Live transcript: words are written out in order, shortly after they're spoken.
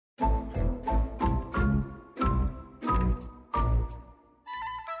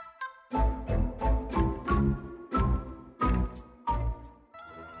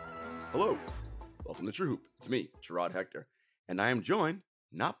Hello, welcome to True Hoop. It's me, Gerard Hector, and I am joined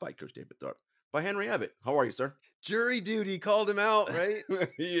not by Coach David Thorpe, by Henry Abbott. How are you, sir? Jury duty called him out, right?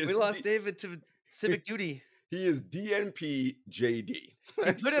 We lost David to civic duty. He is DNP JD. He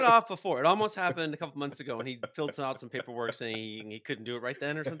put it off before. It almost happened a couple months ago, and he filled out some paperwork saying he couldn't do it right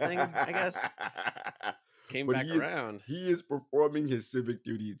then or something, I guess. Came back around. He is performing his civic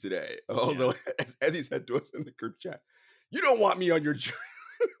duty today. Although, as he said to us in the group chat, you don't want me on your jury.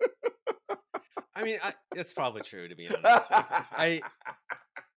 I mean, it's probably true, to be honest.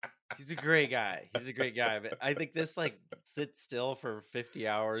 He's a great guy. But I think this sit still for 50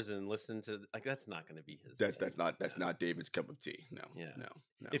 hours and listen to that's not going to be his. That's not David's cup of tea. No.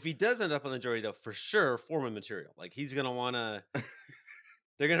 If he does end up on the jury, though, for sure, foreman material. He's going to want to.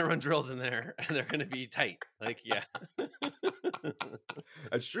 They're going to run drills in there, and they're going to be tight.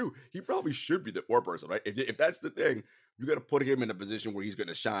 That's true. He probably should be the foreperson, right? If that's the thing, you got to put him in a position where he's going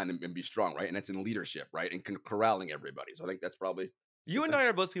to shine and be strong, right? And that's in leadership, right? And corralling everybody. So I think that's probably. You and I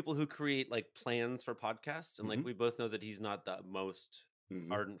are both people who create plans for podcasts, and we both know that he's not the most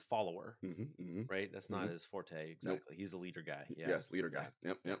ardent follower, right? That's not his forte exactly. Nope. He's a leader guy. Yeah. Yes, leader guy.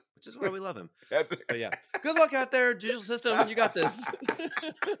 Yep. Which is why we love him. That's it. But yeah, good luck out there, digital system. You got this.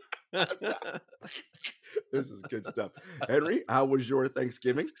 This is good stuff. Henry, how was your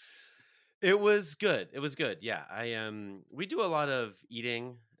Thanksgiving? It was good. Yeah, we do a lot of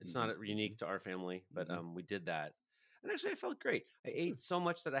eating. It's not unique to our family, but we did that. And actually, I felt great. I ate so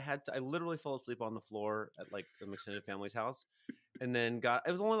much that I literally fell asleep on the floor at an extended family's house, and then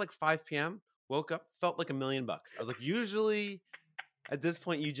it was only 5 p.m. Woke up, felt like $1 million. I was usually at this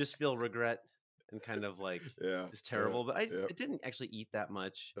point you just feel regret and kind of it's terrible. But I didn't actually eat that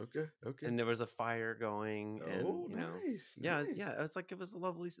much. Okay. And there was a fire going, and nice. It was it was a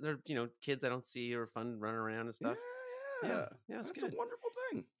lovely. There, kids I don't see or fun running around and stuff. Yeah, it's that's good. a wonderful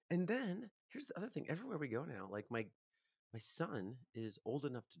thing. And then here's the other thing: everywhere we go now, my son is old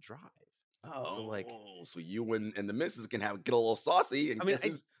enough to drive. So you and the missus can get a little saucy. And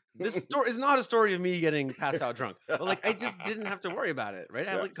this story is not a story of me getting passed out drunk, but I just didn't have to worry about it, right?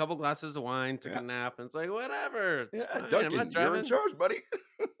 I had a couple glasses of wine, took a nap, and it's whatever. It's fine. Duncan, I'm not driving. You're in charge, buddy.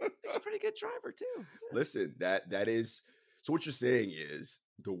 He's a pretty good driver too. Yeah. Listen, that is. So what you're saying is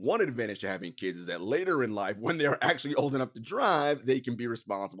the one advantage to having kids is that later in life, when they're actually old enough to drive, they can be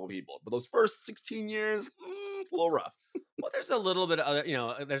responsible people. But those first 16 years, it's a little rough. Well, there's a little bit of other,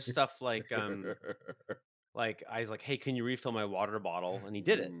 there's stuff I was like, hey, can you refill my water bottle? And he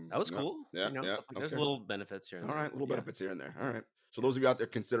did it. That was cool. There's little benefits here and there. All right, little benefits here and there. All right. So those of you out there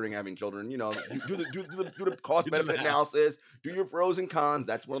considering having children, do the cost benefit analysis, do your pros and cons.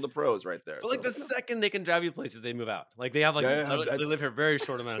 That's one of the pros right there. But the second they can drive you places, they move out. They have they live here very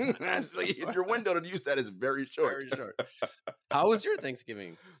short amount of time. Your window to use that is very short. Very short. How was your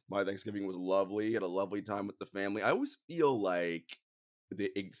Thanksgiving? My Thanksgiving was lovely. Had a lovely time with the family. I always feel like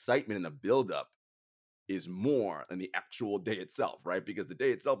the excitement and the buildup is more than the actual day itself, right? Because the day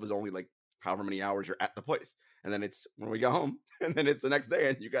itself is only however many hours you're at the place. And then it's when we go home, and then it's the next day,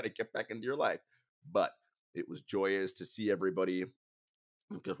 and you got to get back into your life. But it was joyous to see everybody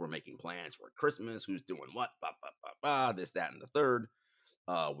because we're making plans for Christmas. Who's doing what? This, that, and the third.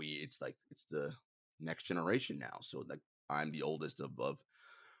 It's the next generation now. So I'm the oldest of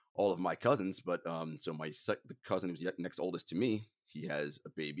all of my cousins, but so the cousin who's next oldest to me, he has a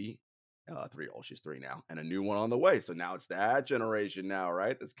baby. 3-year-old, she's 3 now, and a new one on the way. So now it's that generation now,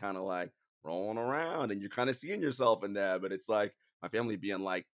 right? That's kind of rolling around, and you're kind of seeing yourself in that. But it's my family being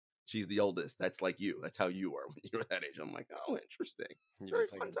she's the oldest. That's you. That's how you were when you were that age. I'm oh, interesting. Very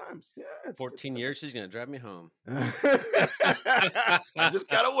fun times. Yeah. 14 years, she's gonna drive me home. I just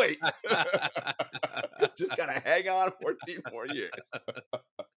gotta wait. Just gotta hang on 14 more years.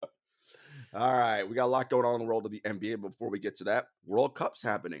 All right, we got a lot going on in the world of the NBA. Before we get to that, World Cup's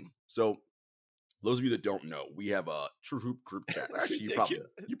happening. So, those of you that don't know, we have a True Hoop group chat. Actually,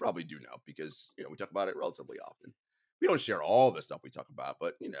 you probably do know because we talk about it relatively often. We don't share all the stuff we talk about,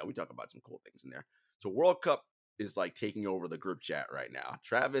 but we talk about some cool things in there. So, World Cup is taking over the group chat right now.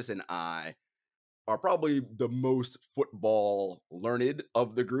 Travis and I are probably the most football learned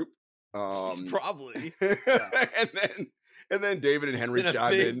of the group. Probably. And then David and Henry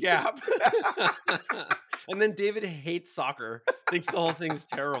chime in. Gap. And then David hates soccer, thinks the whole thing's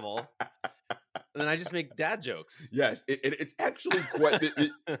terrible. And then I just make dad jokes. Yes, it's actually quite.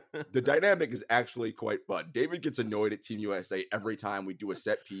 The dynamic is actually quite fun. David gets annoyed at Team USA every time we do a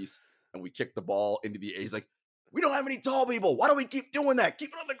set piece and we kick the ball into the air. He's like, We don't have any tall people. Why do we keep doing that?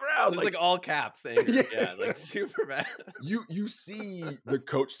 Keep it on the ground. It's like all caps anger. Yeah, yeah. like super bad. You see the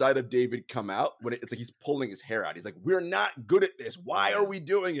coach side of David come out when it's like he's pulling his hair out. He's like, "We're not good at this. Why are we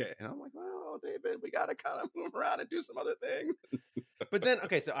doing it?" And I'm like, "Well, David, we got to kind of move around and do some other things." But then,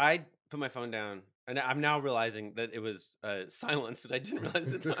 okay, so I put my phone down, and I'm now realizing that it was silenced, which I didn't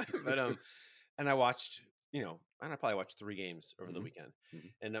realize at the time. But and I watched, and I probably watched 3 games over the Mhm, weekend,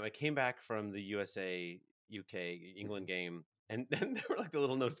 mhm, and I came back from the USA UK mhm. England game, and then there were like the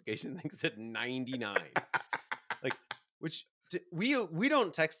little notification thing said 99, like which we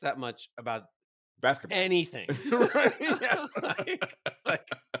don't text that much about Basketball, anything, right? Yeah. like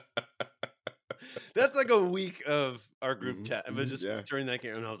that's like a week of our group Mhm, chat. It was mhm, just yeah, during that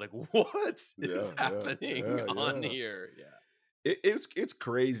game, and I was like, "What is yeah, yeah, happening yeah, on yeah. here?" Yeah, It's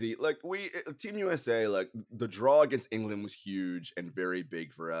crazy. Like Team USA, like the draw against England was huge and very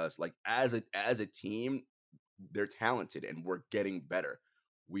big for us. Like as a team, they're talented and we're getting better.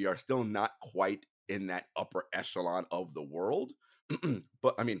 We are still not quite in that upper echelon of the world,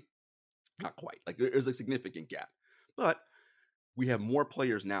 but I mean, not quite. Like there's a significant gap, but we have more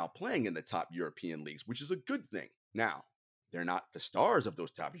players now playing in the top European leagues, which is a good thing. Now, they're not the stars of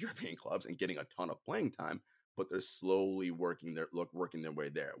those top European clubs and getting a ton of playing time, but they're slowly working their way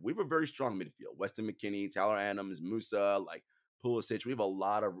there. We have a very strong midfield. Weston McKinney, Tyler Adams, Musa, like Pulisic. We have a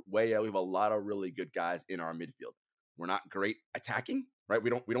lot of Weah. We have a lot of really good guys in our midfield. We're not great attacking, right? We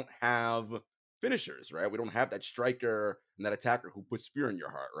don't have finishers, right? We don't have that striker and that attacker who puts fear in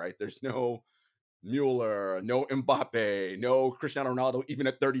your heart, right? There's no Mueller, no Mbappe, no Cristiano Ronaldo, even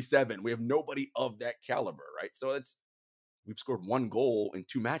at 37. We have nobody of that caliber, right? So we've scored 1 goal in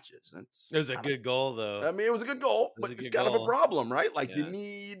 2 matches. That's it was a kind of, good goal though. I mean, it was a good goal, It was but a it's good kind of a goal. problem, right? Like Yeah,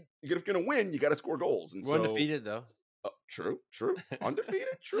 if you're gonna win, you got to score goals. And we're so, undefeated though. true, undefeated,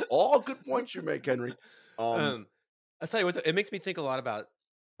 true. All good points you make, Henry. Um, um, I'll tell you what, it makes me think a lot about.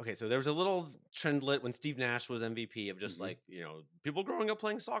 Okay, so there was a little trendlet when Steve Nash was MVP of just mhm, like people growing up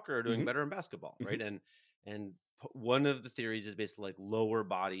playing soccer are doing mhm, better in basketball, mhm. right? And one of the theories is basically like lower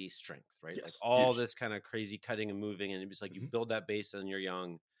body strength, right? Like Yes, all huge. this kind of crazy cutting and moving, and it's like you Mhm, build that base when you're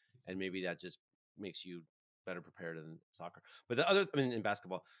young, and maybe that just makes you better prepared in soccer. But I mean, in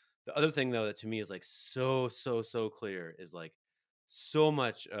basketball, the other thing though that to me is like so clear is like so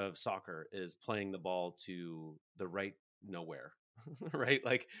much of soccer is playing the ball to the right nowhere, right?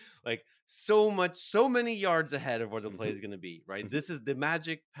 Like so many yards ahead of where the play mhm, is going to be, right? mhm, This is the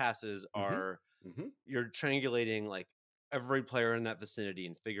magic passes mhm, are mhm. you're triangulating like every player in that vicinity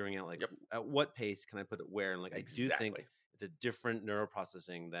and figuring out like Yep, at what pace can I put it where, and like I do think exactly. it's a different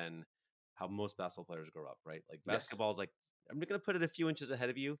neuroprocessing than how most basketball players grow up, right? Like Yes, basketball is like I'm going to put it a few inches ahead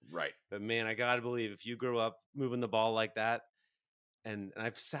of you, right. but man, I gotta believe if you grow up moving the ball like that, and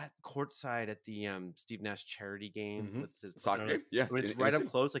I've sat courtside at the Steve Nash charity game Mhm. with his Soccer like game, yeah, when it's in the right up city.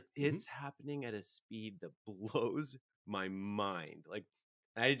 close, like Mhm. it's happening at a speed that blows my mind. Like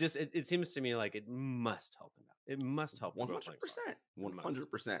I just it seems to me like it must help him out. It must help the growth playing soccer. 100%. It must.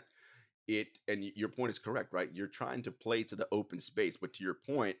 100%. Your point is correct, right? You're trying to play to the open space, but to your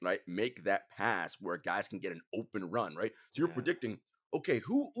point, right? Make that pass where guys can get an open run, right? So you're Yeah. predicting, okay,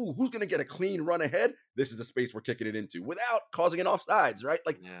 who's going to get a clean run ahead? This is the space we're kicking it into without causing an offsides, right?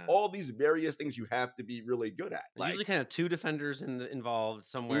 Like Yeah. all these various things you have to be really good at. And usually Like, kind of two defenders involved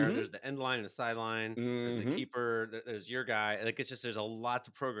somewhere. mhm, There's the end line and the sideline. There's the mhm. keeper. There's your guy. Like it's just there's a lot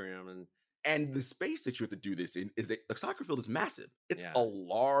to program, and And the space that you have to do this in is that the soccer field is massive. It's a yeah,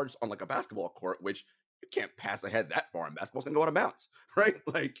 large, on like a basketball court, which you can't pass ahead that far in basketball. It's gonna go out of bounds, right?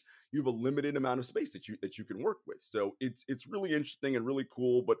 Like you have a limited amount of space that you can work with. So it's really interesting and really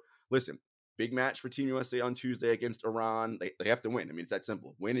cool. But listen, big match for Team USA on Tuesday against Iran. They have to win. I mean, it's that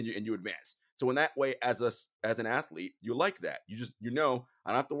simple. Win and you advance. So in that way, as an athlete, you like that. I don't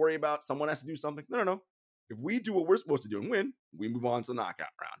have to worry about someone has to do something. No. If we do what we're supposed to do and win, we move on to the knockout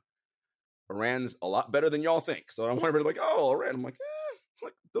round. Iran's a lot better than y'all think. So I want everybody to be like, oh, Iran. I'm like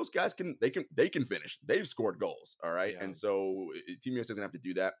those guys can finish. They've scored goals. All right. yeah. And so Team USA doesn't have to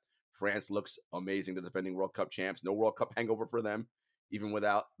do that. France looks amazing, the defending World Cup champs. No World Cup hangover for them, even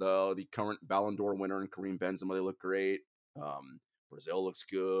without the current Ballon d'Or winner and Kareem Benzema. They look great. Brazil looks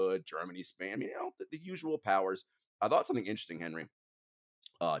good. Germany, Spain. I mean, the usual powers. I thought something interesting, Henry.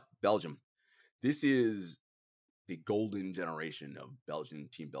 Belgium. This is the golden generation of Belgian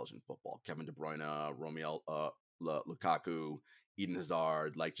football. Kevin De Bruyne, Romeo Lukaku, Eden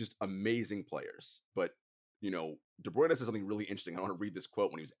Hazard, like just amazing players. But De Bruyne said something really interesting. I want to read this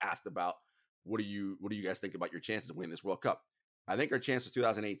quote when he was asked about what do you guys think about your chances of winning this World Cup? I think our chance was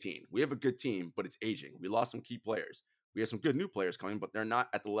 2018. We have a good team, but it's aging. We lost some key players. We have some good new players coming, but they're not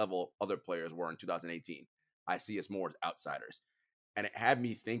at the level other players were in 2018. I see us more as outsiders. And it had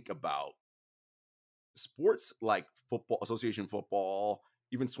me think about sports like football, association football,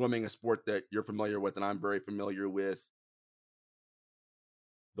 even swimming, a sport that you're familiar with and I'm very familiar with,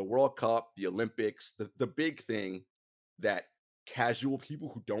 the World Cup, the Olympics, the big thing that casual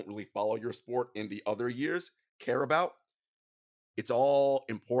people who don't really follow your sport in the other years care about. It's all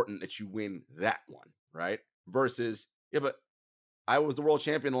important that you win that one, right? Versus, yeah, but I was the world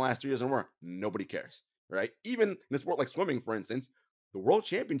champion the last 3 years in a row. Nobody cares, right? Even in a sport like swimming, for instance, the world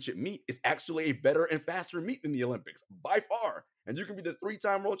championship meet is actually a better and faster meet than the Olympics by far. And you can be the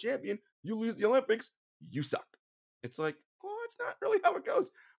 3-time world champion. You lose the Olympics, you suck. It's like, oh, it's not really how it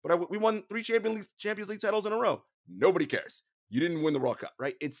goes. But we won 3 Champions League titles in a row. Nobody cares. You didn't win the World Cup,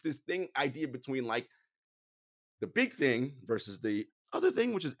 right? It's this idea between like the big thing versus the other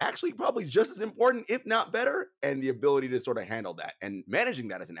thing, which is actually probably just as important, if not better, and the ability to sort of handle that and managing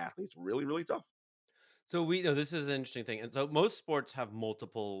that as an athlete is really, really tough. So we know this is an interesting thing, and so most sports have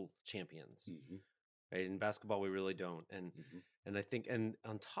multiple champions, right? In basketball, we really don't, and I think, and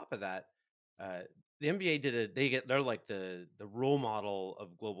on top of that, the NBA they're like the role model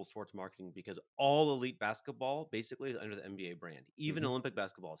of global sports marketing because all elite basketball basically is under the NBA brand. Even Olympic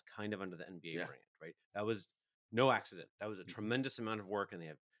basketball is kind of under the NBA brand, right? That was no accident. That was a tremendous amount of work, and they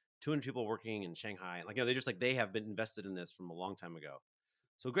have 200 people working in Shanghai. Like, they have been invested in this from a long time ago.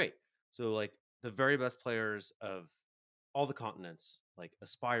 So great. So like the very best players of all the continents like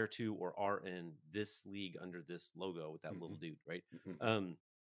aspire to or are in this league under this logo with that little dude, right?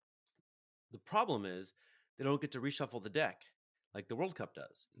 The problem is they don't get to reshuffle the deck like the World Cup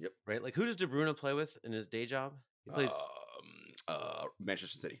does. Yep. Right? Like, who does De Bruyne play with in his day job? He plays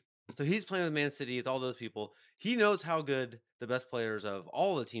Manchester City. So he's playing with Man City with all those people. He knows how good the best players of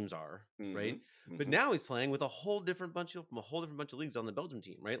all the teams are, right? But now he's playing with a whole different bunch of leagues on the Belgium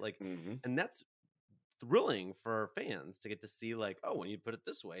team, right? Like, and that's thrilling for fans to get to see, like, oh, when you put it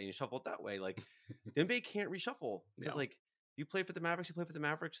this way and you shuffle it that way, like the NBA can't reshuffle because like you play for the Mavericks,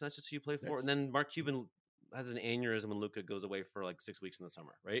 and that's just who you play for. And then Mark Cuban has an aneurysm when Luka goes away for like 6 weeks in the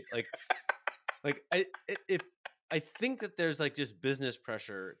summer, right? Like, I think that there's like just business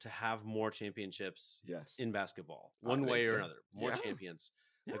pressure to have more championships in basketball, one way or another, more champions.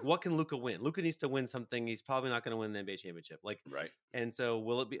 Like, what can Luka win? Luka needs to win something. He's probably not going to win the NBA championship. Like, and so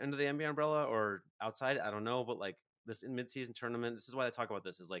will it be under the NBA umbrella or outside? I don't know. But like this in midseason tournament, this is why I talk about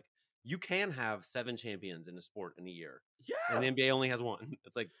this is like, you can have 7 champions in a sport in a year. And the NBA only has 1.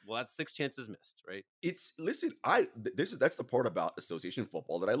 It's like, well, that's 6 chances missed, right? That's the part about association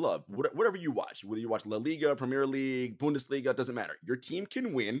football that I love. Whatever you watch, whether you watch La Liga, Premier League, Bundesliga, doesn't matter. Your team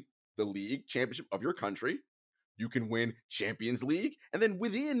can win the league championship of your country. You can win Champions League, and then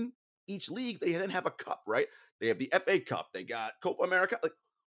within each league, they then have a cup, right? They have the FA Cup. They got Copa America. Like,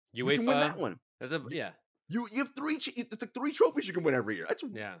 you can win that one. You have 3. It's like 3 trophies you can win every year. That's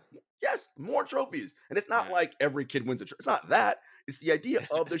yes, more trophies. And it's not like every kid wins a trophy. It's not that. It's the idea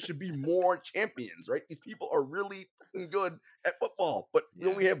of there should be more champions, right? These people are really good at football, but we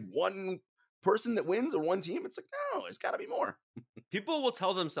only have one person that wins or one team. It's like, no, it's got to be more. People will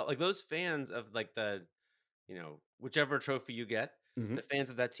tell themselves, like those fans of like the, whichever trophy you get, the fans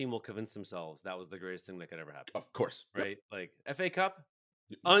of that team will convince themselves that was the greatest thing that could ever happen. Of course. Right? Like FA Cup,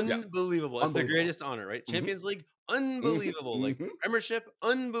 unbelievable. It's the greatest honor, right? Champions League, unbelievable. Like Premiership,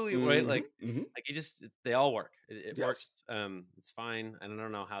 unbelievable, right? Like they all work. It works. It's fine. I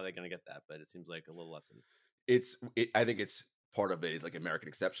don't know how they're gonna get that, but it seems like a little lesson. I think it's part of it is like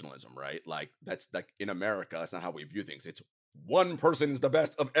American exceptionalism, right? Like that's like in America, that's not how we view things. It's one person is the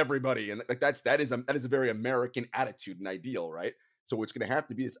best of everybody, and like that is a very American attitude and ideal, right? So it's going to have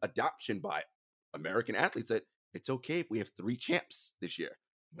to be this adoption by American athletes that it's okay if we have 3 champs this year.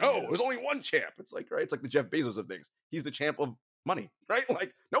 No, there's only 1 champ. It's like, right? It's like the Jeff Bezos of things. He's the champ of money, right?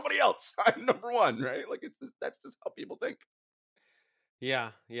 Like nobody else. I'm number 1, right? Like that's just how people think. Yeah.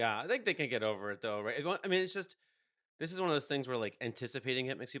 I think they can get over it though, right? I mean, it's just, this is one of those things where like anticipating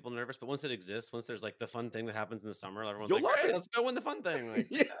it makes people nervous, but once it exists, once there's like the fun thing that happens in the summer, everyone's like, hey, let's go win the fun thing. Like,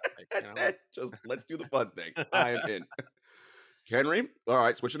 that's it. Just let's do the fun thing. I am in. Henry, all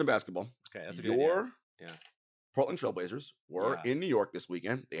right, switching to basketball. Okay, that's a good idea. Portland Trailblazers were in New York this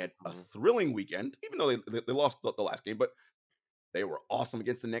weekend. They had a thrilling weekend, even though they lost the last game, but they were awesome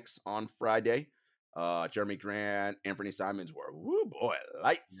against the Knicks on Friday. Jeremy Grant, Anthony Simons were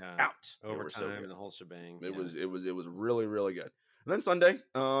lights out. Overtime and the whole shebang. It was really, really good. And then Sunday,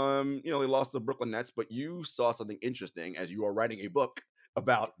 they lost to the Brooklyn Nets, but you saw something interesting as you are writing a book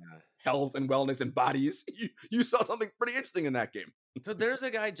about health and wellness and bodies. You saw something pretty interesting in that game. So there's a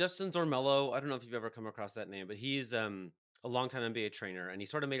guy, Justin Zormello. I don't know if you've ever come across that name, but he's a longtime NBA trainer, and he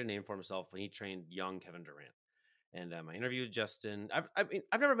sort of made a name for himself when he trained young Kevin Durant. And I interviewed Justin.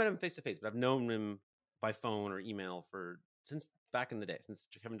 I've never met him face to face, but I've known him by phone or email for since back in the day, since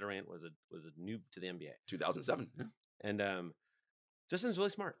Kevin Durant was a noob to the NBA. 2007. Yeah. And Justin's really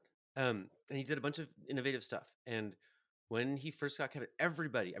smart. And he did a bunch of innovative stuff. And when he first got Kevin,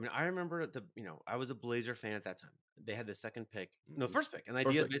 everybody, I mean, I remember I was a Blazer fan at that time. They had the second pick, no, first pick. And the First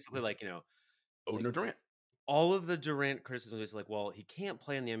idea is pick. basically like, like Odin Durant. all of the Durant criticism is like, well, he can't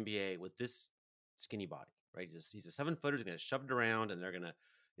play in the NBA with this skinny body, right? He's a 7-footer, he's gonna shove it around, and they're gonna,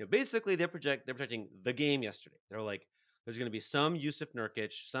 basically they're projecting the game yesterday. They're like, there's gonna be some Yusuf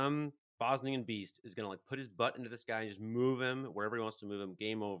Nurkic, some Bosnian beast is gonna like put his butt into this guy and just move him wherever he wants to move him.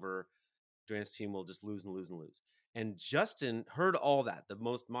 Game over. Durant's team will just lose and lose and lose. And Justin heard all that, the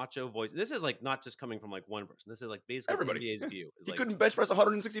most macho voice. This is like not just coming from like one person. This is like basically Everybody. NBA's view. Is He like, couldn't bench press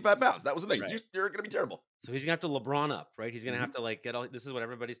 165 pounds. That was the thing. Right. You're going to be terrible. So he's gonna have to LeBron up, right? He's gonna have to like get all. This is what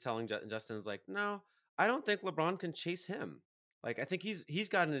everybody's telling Justin's like, no, I don't think LeBron can chase him. Like, I think he's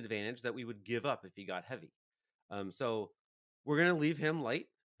got an advantage that we would give up if he got heavy. So we're gonna leave him light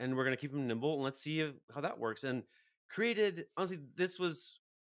and we're gonna keep him nimble and let's see how that works. And created, honestly, this was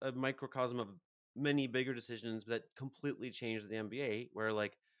a microcosm of many bigger decisions that completely changed the NBA. Where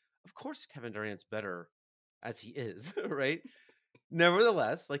like, of course, Kevin Durant's better as he is, right?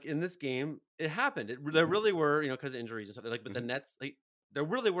 Nevertheless, like in this game, it happened. There really were, because of injuries and stuff. Like, but the Nets, like, there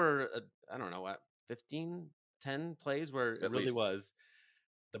really were, I don't know, what, 15, 10 plays where it At really least. was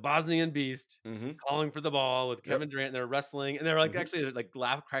the Bosnian beast calling for the ball with Kevin Durant. And they're wrestling, and they're like actually like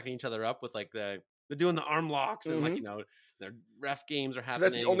cracking each other up with like they're doing the arm locks and like their ref games are happening.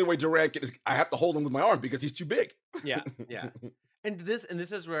 That's the only way Durant can. I have to hold him with my arm because he's too big. Yeah. And this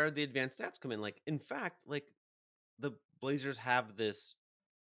is where the advanced stats come in. Like, in fact, like the Blazers have this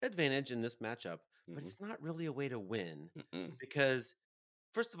advantage in this matchup, but it's not really a way to win because,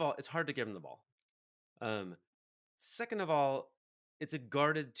 first of all, it's hard to give him the ball. Second of all, it's a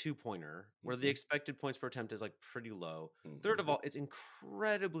guarded 2-pointer where the expected points per attempt is like pretty low. Third of all, it's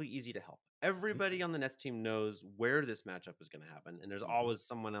incredibly easy to help. Everybody on the Nets team knows where this matchup is going to happen, and there's always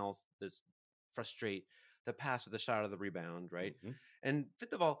someone else that's frustrate the pass or the shot or the rebound, right? And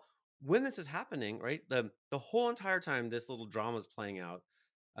fifth of all, when this is happening, right, the whole entire time this little drama is playing out,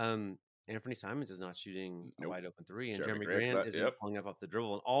 Anthony Simons is not shooting a wide open three, and Jeremy Grant isn't pulling up off the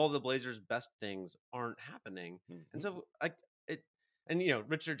dribble, and all the Blazers' best things aren't happening. And so, like it, and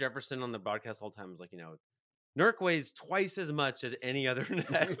Richard Jefferson on the broadcast the whole time was like, Nurk weighs twice as much as any other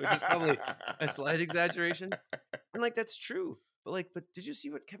net, which is probably a slight exaggeration, and like that's true. But did you see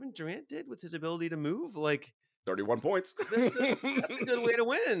what Kevin Durant did with his ability to move? Like 31 points. That's a good way to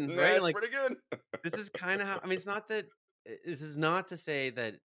win, right? That's like pretty good. This is kind of how. I mean, it's not that. This is not to say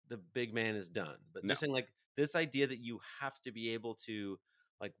that the big man is done, but just saying like this idea that you have to be able to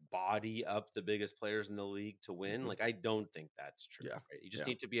like body up the biggest players in the league to win. Like, I don't think that's true. Yeah. Right? You just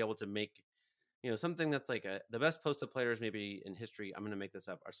need to be able to make, something that's like the best posted players maybe in history. I'm going to make this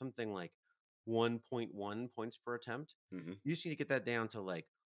up are something like 1.1 points per attempt. You just need to get that down to like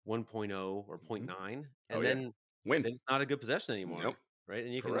 1.0 or 0.9, and then win. It's not a good possession anymore, right?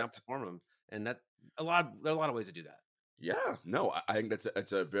 And you can outperform them, and there are a lot of ways to do that. Yeah, no, I think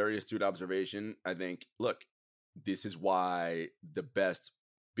that's a very astute observation. I think, look, this is why the best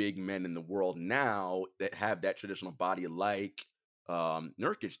big men in the world now that have that traditional body like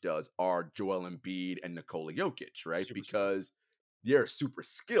Nurkic does are Joel Embiid and Nikola Jokic, right? Because they're super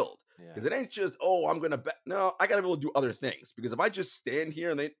skilled. Because it ain't just, I'm going to no, I got to be able to do other things. Because if I just stand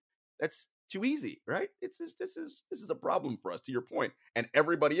here and that's too easy, right? It's just, this is a problem for us, to your point. And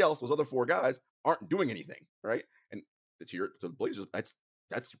everybody else, those other 4 guys, aren't doing anything, right? And to the Blazers, that's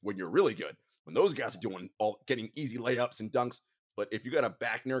when you're really good. When those guys are getting easy layups and dunks. But if you got to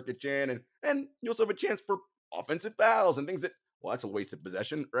back Nurkic in, and you also have a chance for offensive fouls and things that's a waste of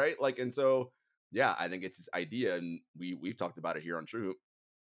possession, right? Like, and so, yeah, I think it's this idea, and we've talked about it here on True.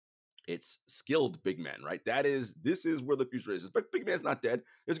 It's skilled big men, right? This is where the future is. But big man's not dead.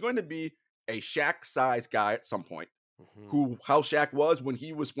 There's going to be a Shaq-sized guy at some point, how Shaq was when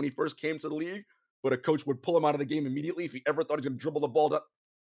he first came to the league, but a coach would pull him out of the game immediately if he ever thought he was going to dribble the ball down.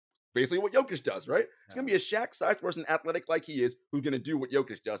 Basically what Jokic does, right? It's going to be a Shaq-sized person, athletic like he is, who's going to do what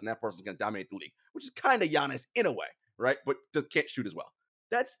Jokic does, and that person's going to dominate the league, which is kind of Giannis in a way, right? But can't shoot as well.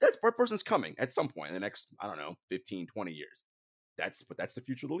 That's where person's coming at some point in the next, 15, 20 years. That's the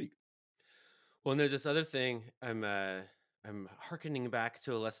future of the league. Well, and there's this other thing. I'm hearkening back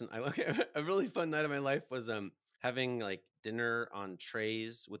to a lesson. A really fun night of my life was having like dinner on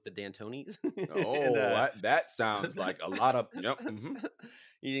trays with the Dantonis and Oh, that sounds like a lot of yep.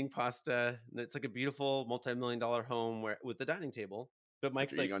 eating pasta. And it's like a beautiful multi-million-dollar home where with the dining table. But But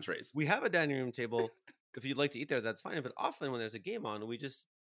Mike's you're eating like, on trays. we have a dining room table. If you'd like to eat there, that's fine. But often when there's a game on, we just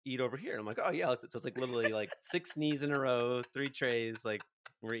eat over here. I'm like, oh yeah. So it's like literally like 6 knees in a row, 3 trays, like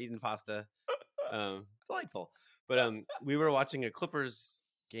we're eating pasta. Delightful. But we were watching a Clippers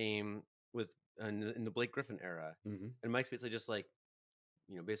game with in the Blake Griffin era, Mhm. and Mike's basically just like,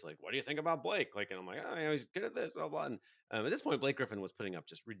 basically like, what do you think about Blake? Like, and I'm like, oh, he's good at this, blah blah. And at this point, Blake Griffin was putting up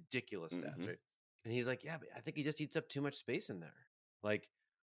just ridiculous stats, Mhm. right? And he's like, yeah, but I think he just eats up too much space in there. Like,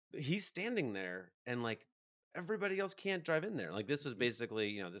 he's standing there, and like everybody else can't drive in there. Like, this was Mhm.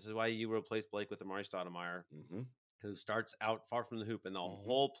 basically, this is why you replace Blake with Amari Stoudemire, Mhm. who starts out far from the hoop, and the Mhm.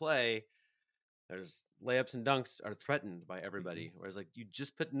 whole play there's layups and dunks are threatened by Mhm. everybody. Whereas like you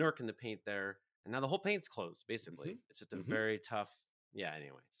just put Nurk in the paint there, and now the whole paint's closed. Mhm. Basically, it's just a Mhm. very tough. Yeah.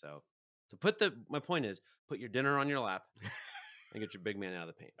 Anyway, so to put my point is put your dinner on your lap and get your big man out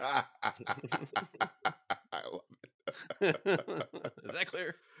of I love the it. paint. Is that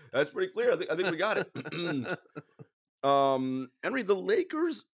clear? That's pretty clear. I think we got it. Henry, the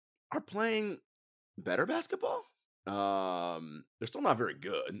Lakers are playing better basketball. They're still not very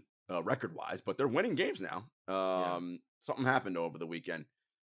good record wise, but they're winning games now. Yeah. Something happened over the weekend.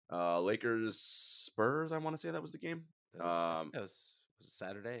 Lakers Spurs, I want to say that was the game. I think Um, that was it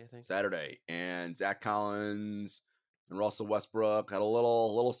Saturday. I think. Saturday, and Zach Collins and Russell Westbrook had a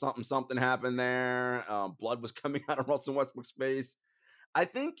little something something happen there. Blood was coming out of Russell Westbrook's face. I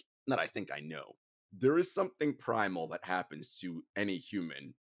think not. I think I know. There is something primal that happens to any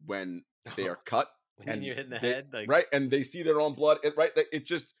human when they are cut When and you're hitting the they head, like, right and they see their own blood. Right, it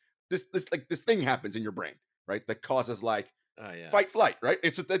just this thing happens in your brain, right? That causes like oh yeah. fight flight, right?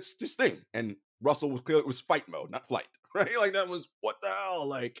 That's this thing, and Russell was clear it was fight mode, not flight, right? Like that was what the hell,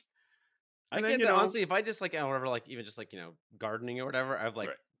 like, I and then get that honestly. If I just like, whatever, like even just like gardening or whatever, I've like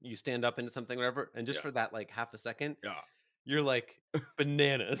right, you stand up into something, whatever, and just yeah, for that like half a second, yeah, you're like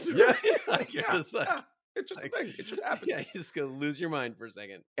bananas, yeah, right? Like you're yeah, just like, yeah. It's just a like thing. It just yeah, happens. you just gonna lose your mind for a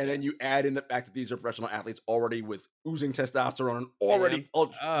second. And Yeah, then you add in the fact that these are professional athletes already with oozing testosterone and already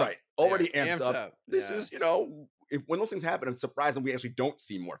amped up. right, They are already amped amped up. up. This Yeah. is, if when those things happen, it's surprising we actually don't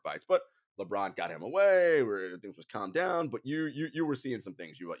see more fights. But LeBron got him away, where things was calmed down. But you were seeing some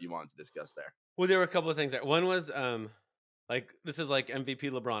things you wanted to discuss there. Well, there were a couple of things there. One was like this is like MVP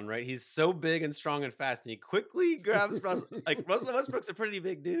LeBron, right? He's so big and strong and fast, and he quickly grabs Russell. Like Russell Westbrook's a pretty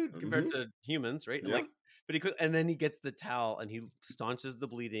big dude compared Hmm. to humans, right? And Yeah. like, but and then he gets the towel and he staunches the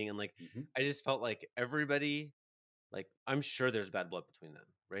bleeding, and like, Hmm. I just felt like everybody, like, I'm sure there's bad blood between them,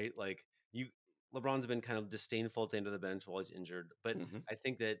 right? Like you, LeBron's been kind of disdainful at the end of the bench while he's injured, but Hmm. I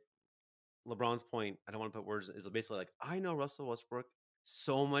think that LeBron's point, I don't want to put words, is basically like, I know Russell Westbrook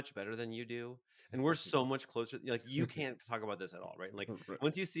so much better than you do. And we're so much closer. Like, you can't talk about this at all, right? And like, Right.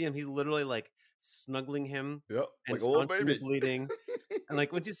 once you see him, he's literally like snuggling him Yep. and Like a little staunching the baby. bleeding. And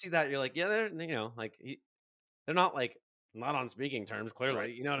like, once you see that, you're like, yeah, like, they're not like, not on speaking terms, Right.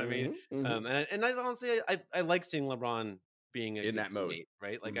 clearly. You know what I mean? Hmm. Hmm. And I honestly, I like seeing LeBron being a In good that mode. teammate,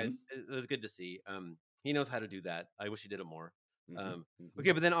 right? Like, Hmm. it was good to see. He knows how to do that. I wish he did it more. Hmm. Um, Hmm.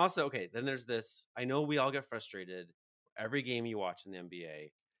 okay, but then also, okay, then there's this. I know we all get frustrated. Every game you watch in the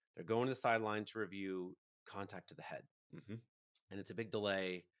NBA, they're going to the sideline to review contact to the head, Hmm. and it's a big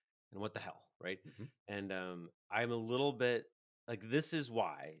delay. And what the hell, right? Hmm. And I'm a little bit like, this is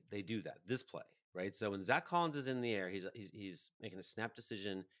why they do that. This play, right? So when Zach Collins is in the air, he's making a snap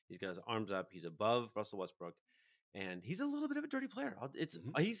decision. He's got his arms up. He's above Russell Westbrook, and he's a little bit of a dirty player.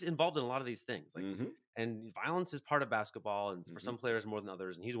 He's involved in a lot of these things, like, Hmm. and violence is part of basketball, and for Hmm. some players more than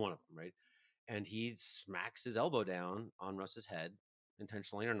others, and he's one of them, right? And he smacks his elbow down on Russ's head,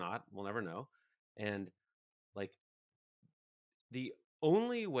 intentionally or not, we'll never know. And like, the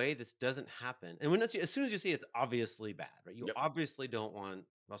only way this doesn't happen, and as soon as you see it, it's obviously bad, right? You Yep. obviously don't want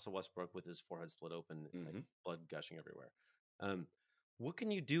Russell Westbrook with his forehead split open, like Hmm. blood gushing everywhere. Um, what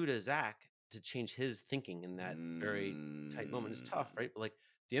can you do to Zach to change his thinking in that very tight moment? It's tough, Mm. right? But like,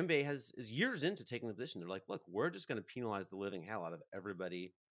 the NBA is years into taking the position. They're like, look, we're just going to penalize the living hell out of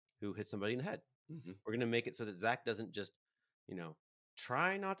everybody who hits somebody in the head. Mhm. We're going to make it so that Zach doesn't just, you know,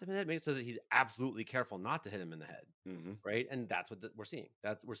 try not to hit him in the head, make it so that he's absolutely careful not to hit him in the head, Mhm. right? And that's what we're seeing.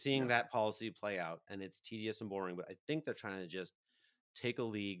 We're seeing Yeah. that policy play out, and it's tedious and boring. But I think they're trying to just take a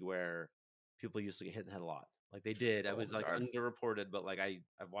league where people used to get hit in the head a lot, like they did. I All was the like time. underreported, but like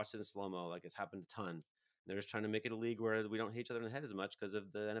I've watched it in slow mo. Like, it's happened a ton. They're just trying to make it a league where we don't hit each other in the head as much because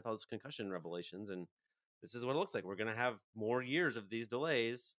of the NFL's concussion revelations, and this is what it looks like. We're gonna have more years of these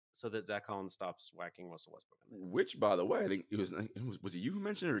delays so that Zach Collins stops whacking Russell Westbrook in the head. Which, by the way, I think was it you who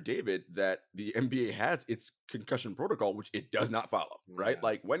mentioned it or David that the NBA has its concussion protocol, which it does not follow, right? Yeah.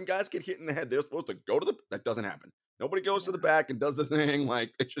 Like when guys get hit in the head, they're supposed to go to that doesn't happen. Nobody goes to the Yeah. back and does the thing.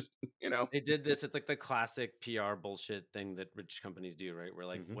 Like it's just, They did this. It's like the classic PR bullshit thing that rich companies do, right? Where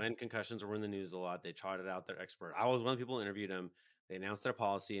like Mhm. when concussions were in the news a lot, they trotted out their expert. I was one of the people who interviewed him. They announced their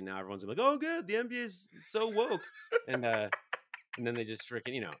policy, and now everyone's like, "Oh, good, the NBA is so woke." And then they just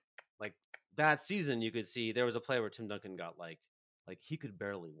freaking, like that season, you could see there was a play where Tim Duncan got like he could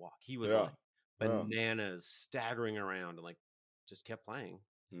barely walk. He was Yeah. like bananas, staggering around, and like just kept playing.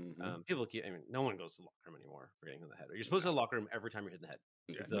 Mhm. People keep. I mean, no one goes to the locker room anymore for getting in the head. Or you're supposed to go to the locker room every time you're hit in the head.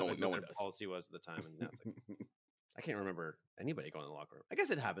 Yeah, Is no what one their does. policy was at the time, and now it's like I can't remember anybody going to the locker room. I guess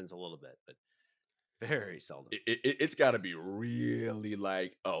it happens a little bit, but very seldom. It's got to be really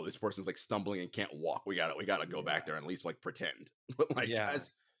like, oh, this person's like stumbling and can't walk. We gotta go back there and at least like pretend. But like, Yeah.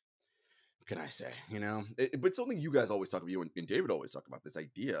 guys, what can I say? But something you guys always talk about, you and David always talk about this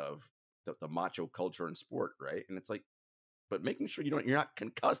idea of the macho culture in sport, right? And it's like, but making sure you're not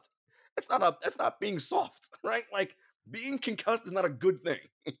concussed. That's not being soft, right? Like being concussed is not a good thing.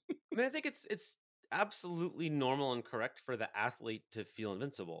 I mean, I think it's absolutely normal and correct for the athlete to feel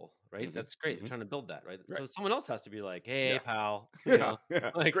invincible, right? Mhm, That's great. mhm. Trying to build that, right? Right. So someone else has to be like, "Hey, Yeah. pal, Yeah.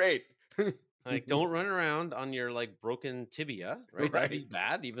 Yeah. like Great. don't run around on your like broken tibia, right? That'd be Right.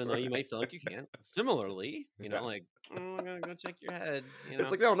 bad, even though you might feel like you can't. Similarly, Yes. like I'm gonna go check your head.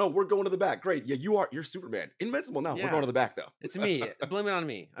 It's like, no, we're going to the back. Great. Yeah, you're Superman. Invincible. No, we're Yeah, going to the back though. it's me. Blame it on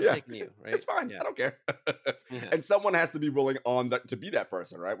me. I'm Yeah. taking you, right? It's fine. Yeah, I don't care. yeah, And someone has to be willing to be that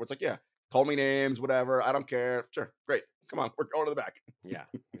person, right? Where it's like, yeah, call me names, whatever. I don't care. Sure. Great. Come on. We're going to the back. yeah.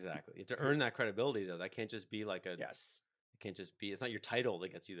 Exactly. You have to earn that credibility, though. That can't just be like a. Yes. It can't just be. It's not your title that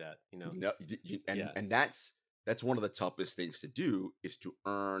gets you that. No, Yeah. and that's one of the toughest things to do is to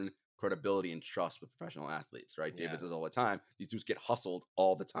earn credibility and trust with professional athletes, right? Yeah. David says all the time, these dudes get hustled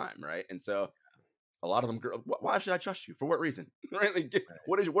all the time, right? And so a lot of them, why should I trust you? For what reason? Right? Like, Right.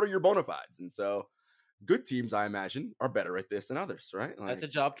 what are your bona fides? And so good teams, I imagine, are better at this than others, right? That's Like, a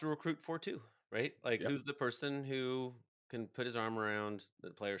job to recruit for too, right? Like, yep, who's the person who can put his arm around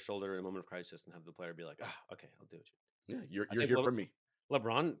the player's shoulder in a moment of crisis and have the player be like, "Ah, okay, I'll do it." yeah, I you're think here for me.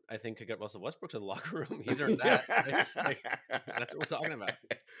 LeBron, I think, could get Russell Westbrook to the locker room. He's earned that. Right? Like, that's what we're talking about.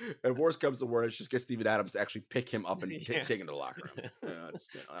 And worst comes to worst, just get Steven Adams to actually pick him up and Yeah. take him to the locker room.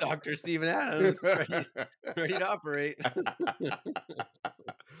 Dr. Steven Adams, ready to operate.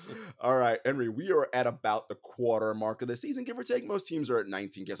 All right, Henry, we are at about the quarter mark of the season, give or take. Most teams are at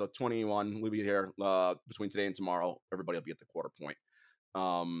 19 games, so 21. We'll be here between today and tomorrow. Everybody will be at the quarter point.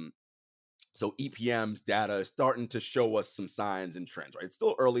 So EPM's data is starting to show us some signs and trends, right? It's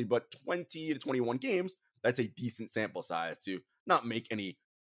still early, but 20 to 21 games, that's a decent sample size to not make any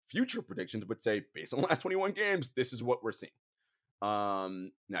future predictions, but say, based on the last 21 games, this is what we're seeing.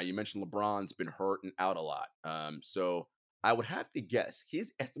 Now you mentioned LeBron's been hurt and out a lot. So I would have to guess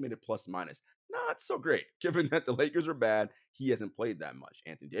his estimated plus minus not so great, given that the Lakers are bad. He hasn't played that much.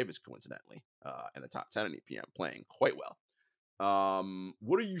 Anthony Davis, coincidentally, in the top 10 in EPM, playing quite well.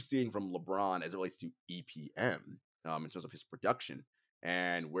 What are you seeing from LeBron as it relates to EPM in terms of his production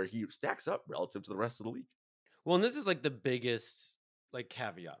and where he stacks up relative to the rest of the league? Well, and this is like the biggest like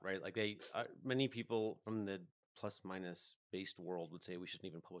caveat, right? Like many people from the plus minus based world would say we shouldn't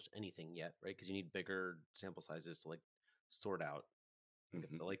even publish anything yet, right? Because you need bigger sample sizes to like sort out if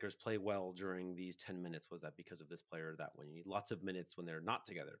the Lakers play well during these 10 minutes, was that because of this player or that one? You need lots of minutes when they're not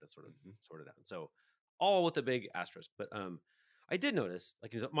together to sort of sort it out. So all with a big asterisk. But I did notice,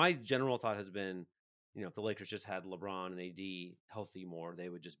 like, my general thought has been, if the Lakers just had LeBron and AD healthy more, they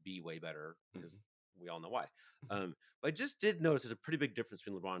would just be way better because we all know why. But I just did notice there's a pretty big difference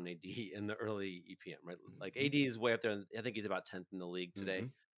between LeBron and AD in the early EPM, right? Like AD is way up there. And I think he's about 10th in the league today.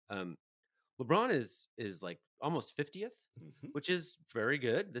 LeBron is like almost 50th, which is very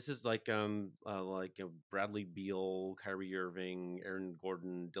good. This is like Bradley Beal, Kyrie Irving, Aaron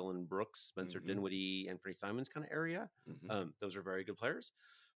Gordon, Dylan Brooks, Spencer Dinwiddie, Anthony Simons kind of area. Those are very good players,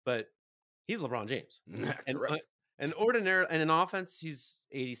 but he's LeBron James, and ordinary and in offense he's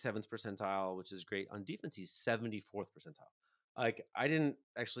 87th percentile, which is great. On defense he's 74th percentile. Like, I didn't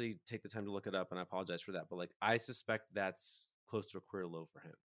actually take the time to look it up, and I apologize for that, but like I suspect that's close to a career low for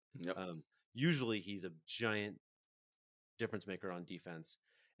him. Yep. Usually he's a giant difference maker on defense.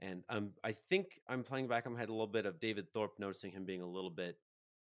 And I think I'm playing back in my head a little bit of David Thorpe, noticing him being a little bit,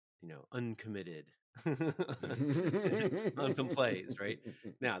 uncommitted on some plays, right?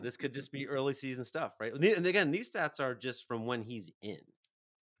 Now, this could just be early season stuff, right? And again, these stats are just from when he's in,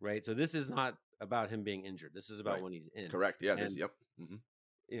 right? So this is not about him being injured. This is about Right. when he's in. Correct. Yeah. And Yep. Hmm.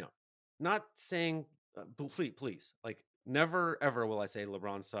 you know, not saying please, like never ever will I say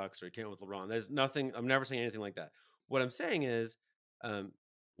LeBron sucks or you can't with LeBron. There's nothing. I'm never saying anything like that. What I'm saying is,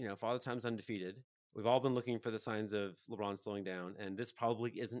 Father Time's undefeated. We've all been looking for the signs of LeBron slowing down, and this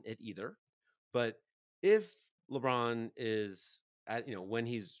probably isn't it either. But if LeBron is at, when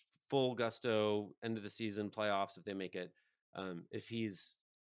he's full gusto, end of the season, playoffs, if they make it, if he's,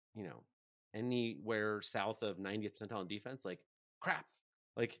 you know, anywhere south of 90th percentile in defense, like crap,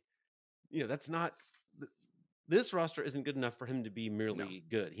 like, that's not, this roster isn't good enough for him to be merely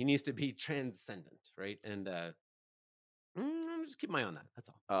good. He needs to be transcendent, right? And just keep my eye on that. That's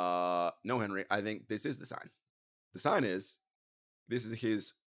all. No, Henry, I think this is the sign. The sign is this is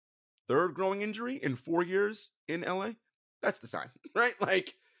his third growing injury in 4 years in LA. That's the sign, right?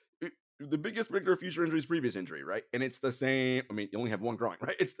 Like the biggest predictor of future injury is previous injury, right? And it's the same. I mean, you only have one growing,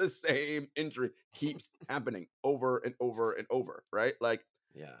 right? It's the same injury keeps happening over and over and over, right? Like,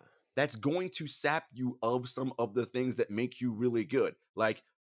 yeah, that's going to sap you of some of the things that make you really good. Like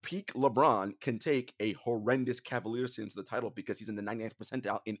peak LeBron can take a horrendous Cavaliers team to the title because he's in the 99th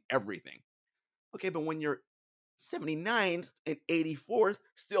percentile in everything. Okay, but when you're 79th and 84th,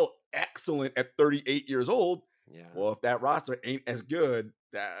 still excellent at 38 years old. Yeah. Well, if that roster ain't as good,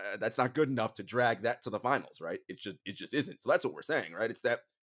 that's not good enough to drag that to the finals, right? It just isn't. So that's what we're saying, right? It's that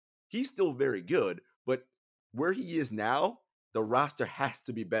he's still very good, but where he is now, the roster has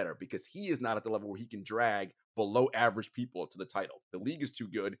to be better because he is not at the level where he can drag below average people to the title. The league is too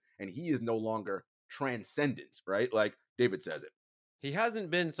good, and he is no longer transcendent, right? Like David says it. He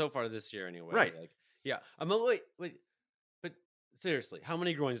hasn't been so far this year anyway. Right. Like, yeah. I'm a wait, but seriously, how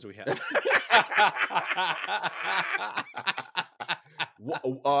many groins do we have?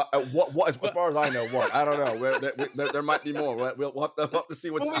 What? As far as I know, what? I don't know. There might be more. We'll have to see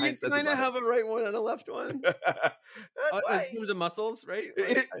what science says. You kind of have a right one and a left one. In terms of muscles, right?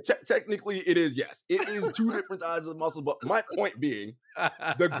 Technically, it is, yes. It is two different sides of the muscle. But my point being,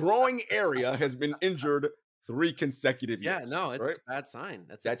 the growing area has been injured 3 consecutive years. Yeah, no, it's right? a bad sign.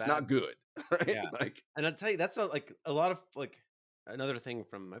 That's not good. Right? Yeah. And I'll tell you, that's a lot of another thing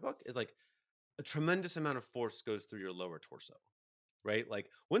from my book is like a tremendous amount of force goes through your lower torso, right? Like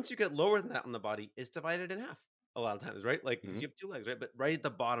once you get lower than that on the body, it's divided in half a lot of times, right? Like 'cause you have 2 legs, right? But right at the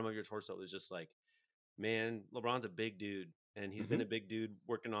bottom of your torso is just like, man, LeBron's a big dude, and he's been a big dude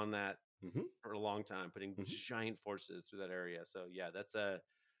working on that for a long time, putting giant forces through that area. So yeah, that's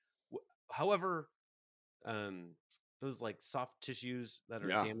however, those like soft tissues that are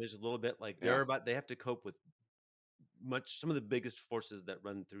damaged a little bit, like they have to cope with some of the biggest forces that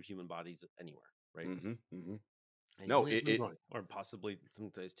run through human bodies anywhere, right? No, or possibly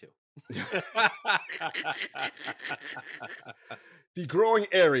sometimes too. The growing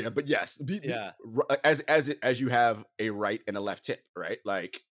area, but yes, as you have a right and a left hip, right?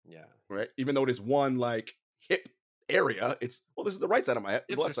 Like, right. Even though it is one like hip area, it's this is the right side of my hip.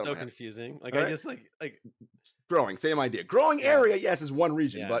 Hips are so confusing. Like right? I just like growing, same idea. Growing area, yes, is one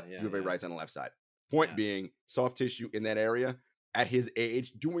region, but you have a right side and a left side. Point being, soft tissue in that area at his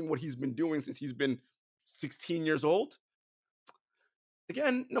age, doing what he's been doing since he's been 16 years old.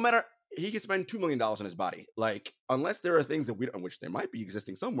 Again, no matter, he can spend $2 million on his body. Like, unless there are things that which there might be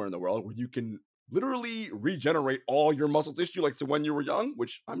existing somewhere in the world where you can literally regenerate all your muscle tissue like to when you were young,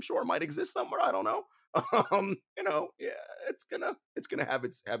 which I'm sure might exist somewhere. I don't know. It's gonna have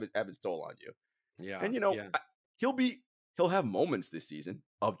its toll on you. Yeah. And he'll have moments this season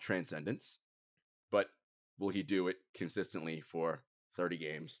of transcendence, but will he do it consistently for 30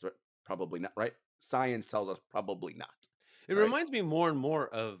 games? Probably not, right? Science tells us probably not. It reminds me more and more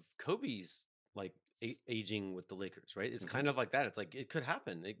of Kobe's like aging with the Lakers, right? It's kind of like that. It's like it could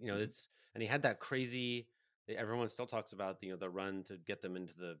happen. And he had that crazy. Everyone still talks about the run to get them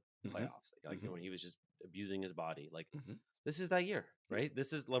into the playoffs, when he was just abusing his body. Like this is that year, right?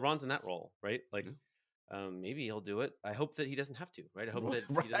 This is LeBron's in that role, right? Like maybe he'll do it. I hope that he doesn't have to, right? I hope that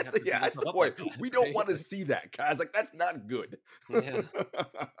he doesn't have to that's the point. We don't want to see that, guys. Like that's not good.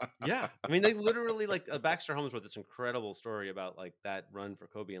 Yeah. I mean, they literally Baxter Holmes wrote this incredible story about like that run for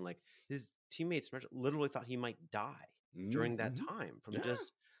Kobe, and like his teammates literally thought he might die during that time from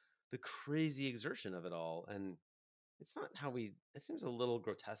just the crazy exertion of it all. And it's not it seems a little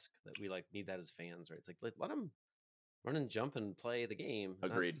grotesque that we need that as fans, right? It's like let him run and jump and play the game.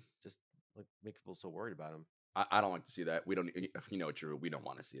 Agreed. Just make people so worried about him. I don't like to see that. We don't, True. We don't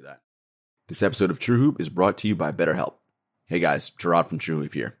want to see that. This episode of True Hoop is brought to you by BetterHelp. Hey guys, Gerard from True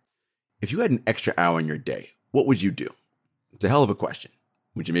Hoop here. If you had an extra hour in your day, what would you do? It's a hell of a question.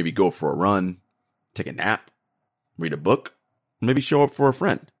 Would you maybe go for a run, take a nap, read a book, maybe show up for a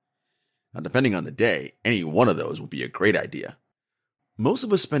friend? Now, depending on the day, any one of those would be a great idea. Most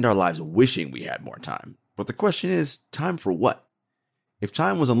of us spend our lives wishing we had more time, but the question is, time for what? If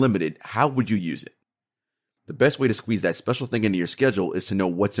time was unlimited, how would you use it? The best way to squeeze that special thing into your schedule is to know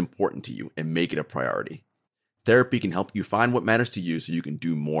what's important to you and make it a priority. Therapy can help you find what matters to you so you can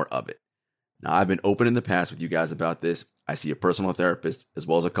do more of it. Now, I've been open in the past with you guys about this. I see a personal therapist as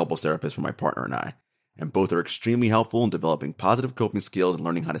well as a couples therapist for my partner and I, and both are extremely helpful in developing positive coping skills and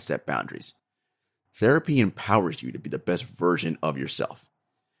learning how to set boundaries. Therapy empowers you to be the best version of yourself.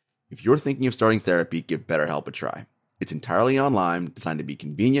 If you're thinking of starting therapy, give BetterHelp a try. It's entirely online, designed to be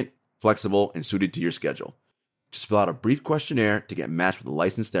convenient, flexible, and suited to your schedule. Just fill out a brief questionnaire to get matched with a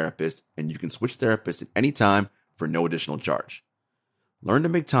licensed therapist, and you can switch therapists at any time for no additional charge. Learn to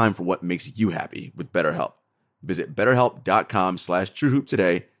make time for what makes you happy with BetterHelp. Visit betterhelp.com/truehoop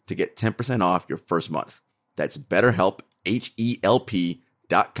today to get 10% off your first month. That's BetterHelp,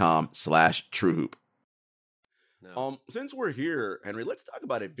 HELP.com/truehoop. No. Since we're here, Henry, let's talk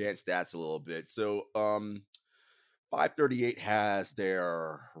about advanced stats a little bit. So, 538 has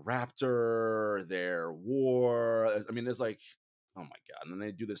their Raptor, their War. I mean, there's like, oh my god! And then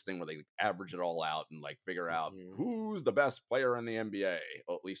they do this thing where they average it all out and like figure out who's the best player in the NBA,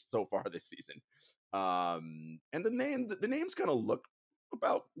 or at least so far this season. And the names kind of look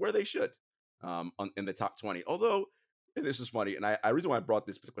about where they should, in the top 20. Although, and this is funny, and I reason why I brought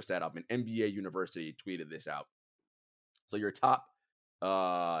this particular stat up, an NBA University tweeted this out. So your top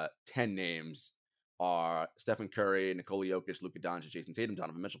 10 names are Stephen Curry, Nikola Jokic, Luka Doncic, Jason Tatum,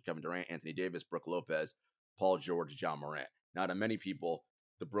 Donovan Mitchell, Kevin Durant, Anthony Davis, Brook Lopez, Paul George, John Morant. Now, to many people,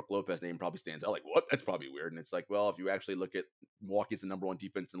 the Brook Lopez name probably stands out. Like, what? That's probably weird. And it's like, well, if you actually look at Milwaukee's the number one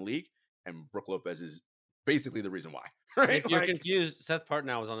defense in the league, and Brook Lopez is basically the reason why. Right? If you're confused, Seth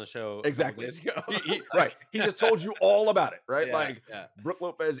Partnow was on the show exactly. days ago. Right. He just told you all about it, right? Yeah. Brook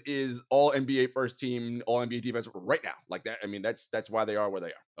Lopez is all NBA first team, all NBA defense right now. Like that. I mean, that's why they are where they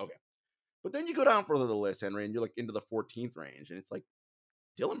are. Okay. But then you go down further the list, Henry, and you're like into the 14th range, and it's like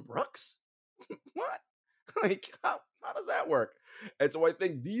Dillon Brooks? What? Like, how does that work? And so I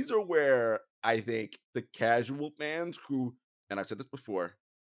think these are where I think the casual fans who, and I've said this before,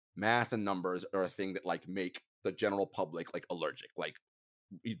 math and numbers are a thing that like make the general public like allergic. Like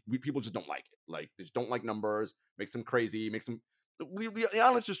we people just don't like it. Like they just don't like numbers, makes them crazy, makes them the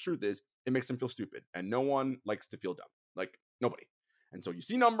honest just truth is it makes them feel stupid. And no one likes to feel dumb. Like nobody. And so you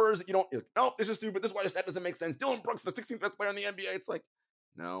see numbers, you're like, oh, this is stupid. This is why this stat doesn't make sense. Dillon Brooks, the 16th best player in the NBA. It's like,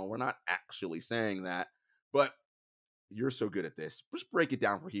 no, we're not actually saying that. But you're so good at this. Just break it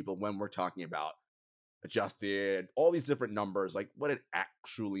down for people when we're talking about adjusted, all these different numbers, like what it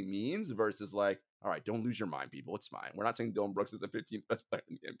actually means versus like, all right, don't lose your mind, people. It's fine. We're not saying Dillon Brooks is the 15th best player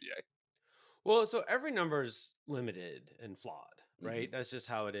in the NBA. Well, so every number's limited and flawed, right? Mhm. That's just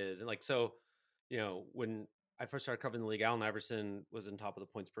how it is. And like, so, when I first started covering the league, Allen Iverson was in top of the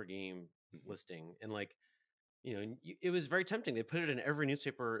points per game listing. And like, it was very tempting. They put it in every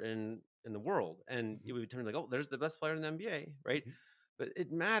newspaper in the world. And it would be tempting like, oh, there's the best player in the NBA, right? But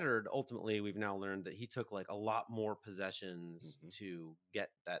it mattered. Ultimately, we've now learned that he took like a lot more possessions to get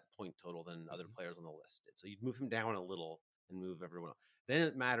that point total than other players on the list did. So you'd move him down a little and move everyone else. Then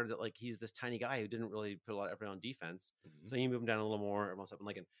it mattered that like he's this tiny guy who didn't really put a lot of effort on defense. So you move him down a little more, everyone else up. And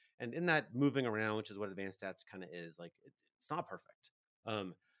like, and in that moving around, which is what advanced stats kind of is, like it's not perfect.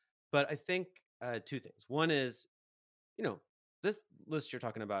 But I think two things. One is, this list you're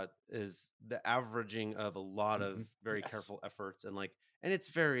talking about is the averaging of a lot of very careful efforts and it's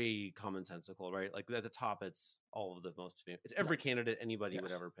very commonsensical, right? Like at the top, it's all of the most famous. It's every candidate anybody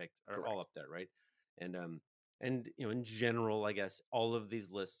would ever pick are all up there, right? And in general, I guess all of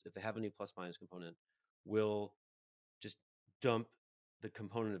these lists, if they have any plus minus component, will just dump the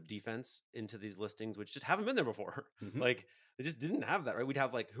component of defense into these listings, which just haven't been there before. Like they just didn't have that, right? We'd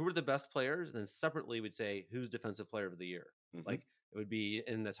have like who are the best players, and then separately we'd say who's defensive player of the year. Like it would be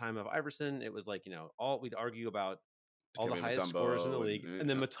in the time of Iverson, it was like all we'd argue about all the highest scorers in the league, and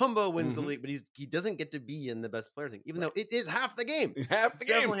then Mutombo wins the league, but he doesn't get to be in the best player thing, even though it is half the game.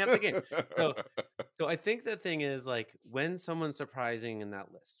 Definitely half the game. So I think the thing is like when someone's surprising in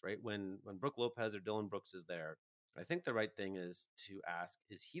that list, right? When Brook Lopez or Dillon Brooks is there, I think the right thing is to ask: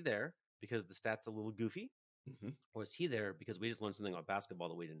 is he there because the stats a little goofy, or is he there because we just learned something about basketball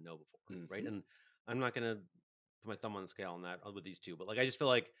that we didn't know before, right? And I'm not gonna put my thumb on the scale on that with these two, but like I just feel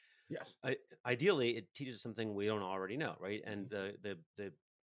like ideally it teaches something we don't already know, right? And the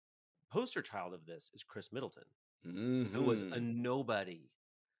poster child of this is Chris Middleton, who was a nobody,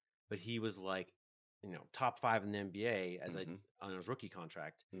 but he was like top 5 in the NBA as Mm-hmm. on his rookie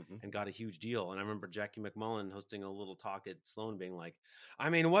contract Mm-hmm. and got a huge deal. And I remember Jackie McMullen hosting a little talk at Sloan being like, I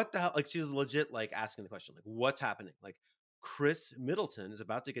mean, what the hell? Like, she was legit like asking the question, like, what's happening? Like, Chris Middleton is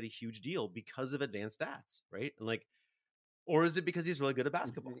about to get a huge deal because of advanced stats, right? And like, or is it because he's really good at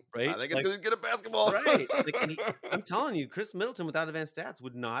basketball, I right? think it's Like, because he's good at basketball. right. Like, and I'm telling you, Chris Middleton without advanced stats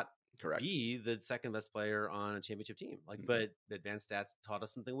would not Correct. be the second best player on a championship team. Like, Mhm. but the advanced stats taught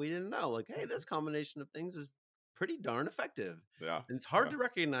us something we didn't know. Like, hey, this combination of things is pretty darn effective. Yeah. And it's hard to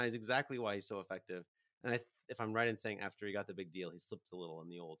recognize exactly why he's so effective. And if I'm right in saying after he got the big deal, he slipped a little in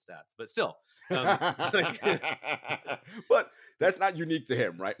the old stats, but still. But that's not unique to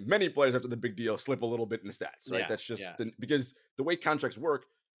him, right? Many players after the big deal slip a little bit in the stats, right? Yeah, That's just yeah. because the way contracts work,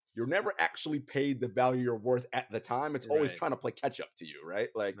 you're never actually paid the value you're worth at the time. It's always Right. trying to play catch up to you, right?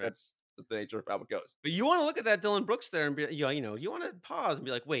 Like Right. that's the nature of how it goes. But you want to look at that Dylan Brooks there and be, you want to pause and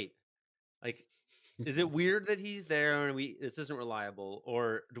be like, wait, like, is it weird that he's there and this isn't reliable,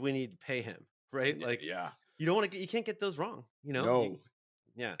 or do we need to pay him? Right? Like, Yeah. you don't want to you can't get those wrong, No.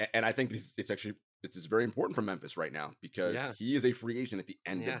 Yeah. And I think it's very important for Memphis right now because Yeah. he is a free agent at the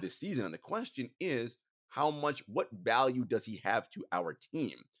end Yeah. of this season. And the question is, what value does he have to our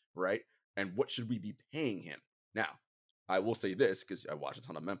team, right? And what should we be paying him? Now, I will say this because I watch a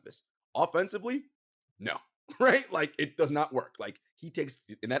ton of Memphis. Offensively, no, right? Like it does not work. Like he takes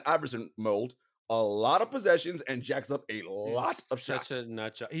in that Iverson mold a lot of possessions and jacks up a lot of shots. Such a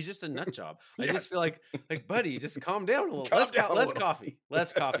nut job. He's just a nut job. I Yes. just feel like buddy, just calm down a little. Calm Less down a little. coffee.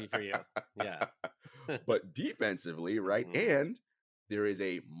 Less coffee for you. Yeah. But defensively, right? And there is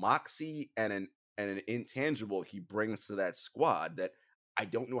a moxie and an intangible he brings to that squad that I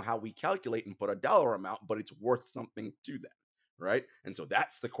don't know how we calculate and put a dollar amount, but it's worth something to them, right? And so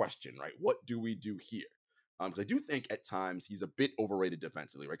that's the question, right? What do we do here? Because I do think at times he's a bit overrated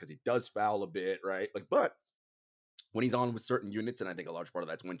defensively, right? Because he does foul a bit, right? Like, but when he's on with certain units, and I think a large part of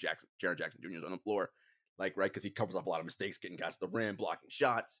that's when Jaren Jackson Jr. is on the floor, like, right? Because he covers up a lot of mistakes, getting guys to the rim, blocking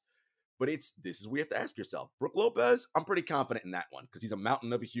shots. But this is we have to ask yourself. Brook Lopez, I'm pretty confident in that one because he's a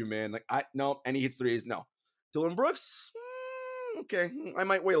mountain of a human. Like and he hits threes. No, Dylan Brooks, okay, I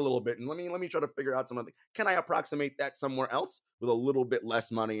might wait a little bit and let me try to figure out something. Can I approximate that somewhere else with a little bit less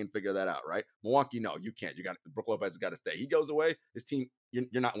money and figure that out? Right, Milwaukee, no, you can't. Brook Lopez has got to stay. He goes away, his team,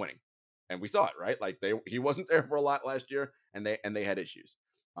 you're not winning, and we saw it, right? Like he wasn't there for a lot last year, and they had issues.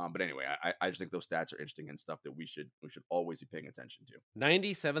 But anyway, I just think those stats are interesting and stuff that we should always be paying attention to.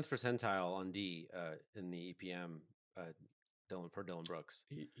 97th percentile on D in the EPM. Dylan Brooks.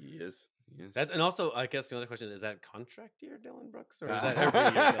 He is. That, and also, I guess the other question is that contract year Dylan Brooks, or is that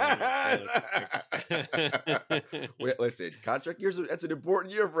every year? Wait, listen, contract years, that's an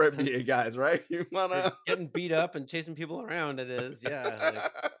important year for NBA guys, right? You wanna getting beat up and chasing people around. It is, yeah.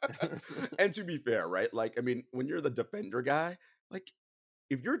 And to be fair, right? Like, I mean, when you're the defender guy, like,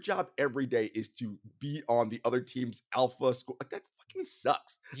 if your job every day is to be on the other team's alpha score, like that fucking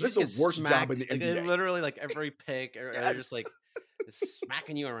sucks. That's the worst job in the NBA. Literally, like every pick, or just like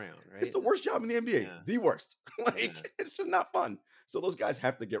smacking you around, right? It's the worst job in the NBA. Yeah. The worst. It's just not fun. So those guys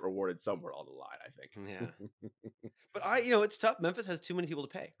have to get rewarded somewhere on the line, I think. Yeah. But it's tough. Memphis has too many people to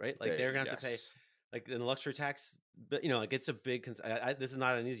pay, right? Like they're gonna have to pay, like in the luxury tax. But like it's a big. This is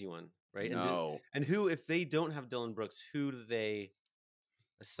not an easy one, right? No. And who, if they don't have Dylan Brooks, who do they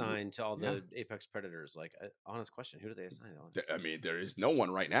assign to all the Apex Predators? Like, honest question, who do they assign? I mean, there is no one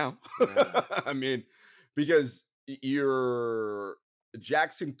right now. I mean, because your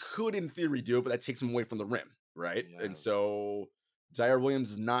Jackson could, in theory, do it, but that takes him away from the rim, right? Yeah. And so Zaire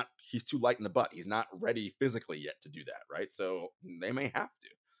Williams he's too light in the butt. He's not ready physically yet to do that, right? So they may have to.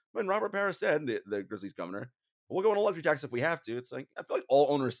 When Robert Parrish said, the Grizzlies governor, we'll go on a luxury tax if we have to. It's like, I feel like all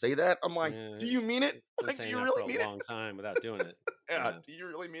owners say that. I'm like, do you mean it? Like, do you really mean it? A long time without doing it. Yeah. Do you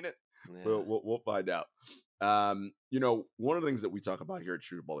really mean it? Yeah. We'll find out. One of the things that we talk about here at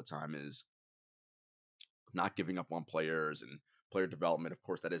True all the time is not giving up on players and player development. Of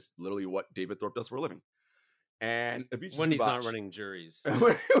course, that is literally what David Thorpe does for a living. And when he's not running juries.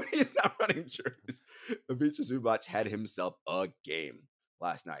 When he's not running juries, Ivica Zubac had himself a game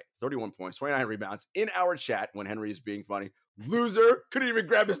last night. 31 points, 29 rebounds in our chat when Henry is being funny. Loser, couldn't even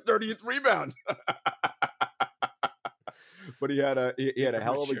grab his 30th rebound. But he had a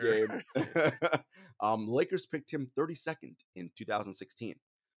hell of a game. Lakers picked him 32nd in 2016.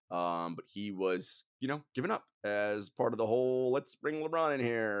 But he was, given up as part of the whole let's bring LeBron in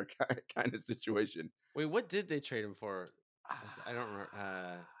here kind of situation. Wait, what did they trade him for? I don't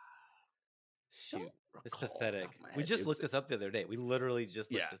remember. Shoot. It's pathetic. We just looked this up the other day. We literally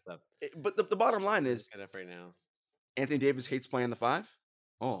just looked this up. But the bottom line is, look it up right now. Anthony Davis hates playing the 5.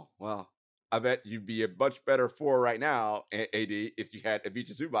 Oh, well, I bet you'd be a much better 4 right now, AD, if you had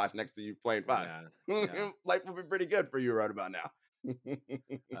Ivica Zubac next to you playing 5. Yeah, yeah. Life would be pretty good for you right about now.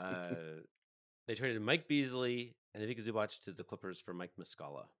 They traded Mike Beasley and Ivica Zubac to the Clippers for Mike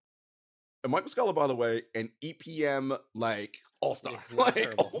Muscala. And Mike Muscala, by the way, an EPM like all-star, It's not like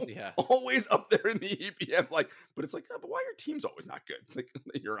terrible. Yeah. always up there in the EPM. Like, but it's like, but why are your teams always not good?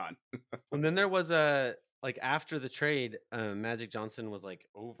 Like you're on. And then there was a like after the trade, Magic Johnson was like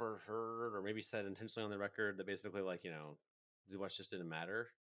overheard or maybe said intentionally on the record that basically like Zubac just didn't matter.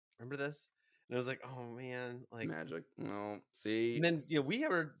 Remember this? And I was like, oh man, like. Magic. No, see, And then we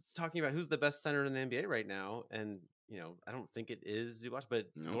were talking about who's the best center in the NBA right now, and I don't think it is Zubac, but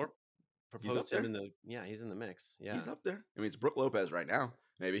no, Thorpe he's up proposed him there. he's in the mix. Yeah, He's up there. I mean, it's Brook Lopez right now,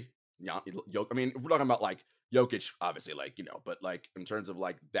 maybe. Yeah, I mean, if we're talking about like Jokic, obviously, like but like in terms of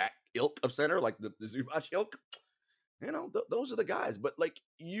like that ilk of center, like the Zubac ilk, those are the guys. But like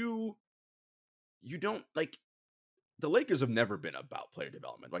you don't like the Lakers have never been about player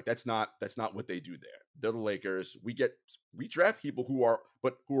development. Like that's not what they do there. They're the Lakers. We draft people who are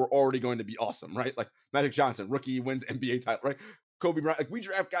already going to be awesome, right? Like Magic Johnson, rookie, wins NBA title, right? Kobe Bryant. Like we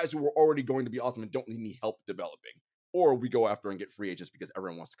draft guys who are already going to be awesome and don't need any help developing. Or we go after and get free agents because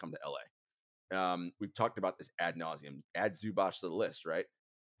everyone wants to come to LA. We've talked about this ad nauseum. Add Zubac to the list, right?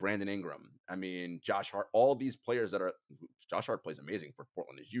 Brandon Ingram. I mean, Josh Hart. All these players Josh Hart plays amazing for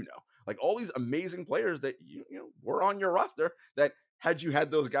Portland, as you know. Like all these amazing players that were on your roster. That had you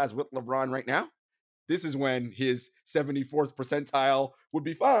had those guys with LeBron right now, this is when his 74th percentile would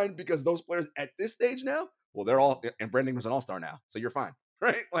be fine because those players at this stage now, well, they're all, and Brandon Ingram's an all-star now, so you're fine,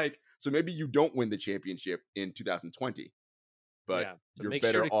 right? Like, so maybe you don't win the championship in 2020, but you're make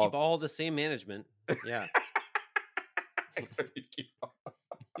better sure to off. keep all the same management. Yeah.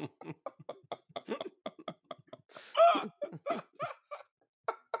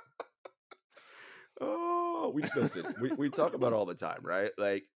 Oh, we talk about it all the time, right?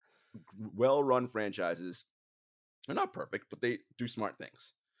 Like well-run franchises are not perfect, but they do smart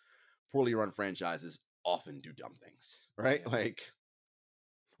things. Poorly run franchises often do dumb things, right? Yeah. Like,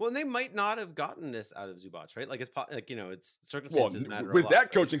 well, and they might not have gotten this out of Zubac, right? Like it's circumstances matter with a lot, that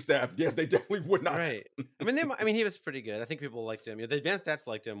right? coaching staff, yes, they definitely would not. Right. I mean, he was pretty good. I think people liked him. The advanced stats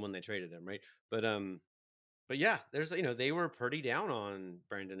liked him when they traded him, right? But yeah, there's they were pretty down on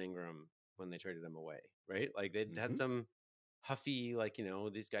Brandon Ingram when they traded him away, right? Like they'd had some huffy, like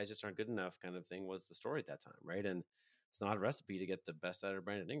these guys just aren't good enough kind of thing was the story at that time, right? And it's not a recipe to get the best out of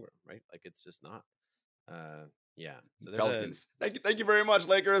Brandon Ingram, right? Like it's just not. Yeah. So Pelicans. Thank you very much,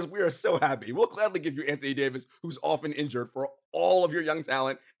 Lakers. We are so happy. We'll gladly give you Anthony Davis, who's often injured, for all of your young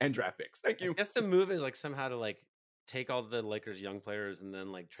talent and draft picks. Thank you. I guess the move is like somehow to like take all the Lakers young players and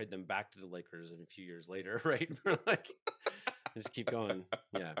then like trade them back to the Lakers in a few years later, right? For like just keep going.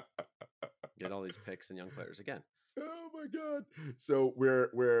 Yeah. Get all these picks and young players again. Oh my God. So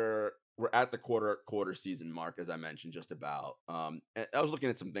we're at the quarter season mark, as I mentioned, just about. And I was looking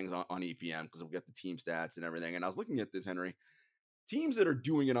at some things on EPM because we got the team stats and everything. And I was looking at this, Henry. Teams that are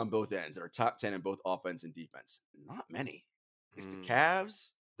doing it on both ends, that are top 10 in both offense and defense. Not many. It's the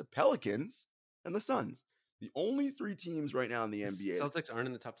Cavs, the Pelicans, and the Suns. The only 3 teams right now in the NBA. Celtics aren't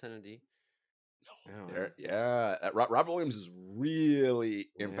in the top 10 in D? No. Robert Williams is really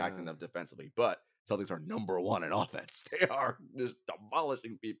impacting them defensively, but Celtics are number 1 in offense. They are just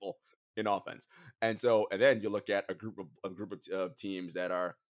demolishing people in offense. And then you look at a group of teams that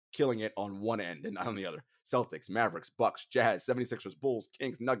are killing it on one end and not on the other. Celtics, Mavericks, Bucks, Jazz, 76ers, Bulls,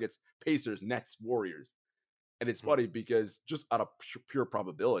 Kings, Nuggets, Pacers, Nets, Warriors. And it's funny because just out of pure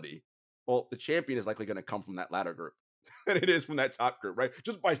probability, well, the champion is likely going to come from that latter group than it is from that top group, right?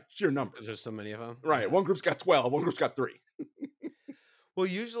 Just by sheer numbers. Because there's so many of them. Right. One group's got 12, one group's got 3. Well,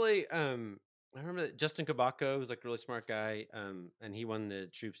 usually, I remember that Justin Kabako was like a really smart guy, and he won the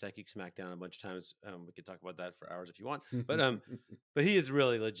Troop Stack Geek SmackDown a bunch of times. We could talk about that for hours if you want, but he is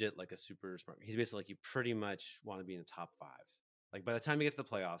really legit, like a super smart. He's basically like you pretty much want to be in the top 5. Like by the time you get to the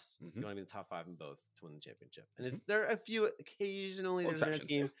playoffs, you want to be in the top 5 in both to win the championship. And there are a few occasionally there's a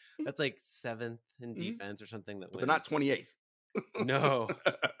team that's like 7th in defense or something that wins. They're not 28th. No,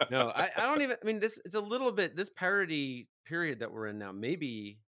 I don't even. I mean, it's a little bit this parity period that we're in now.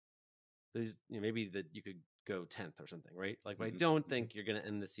 Maybe maybe that you could go 10th or something, right? Like, but I don't think you're going to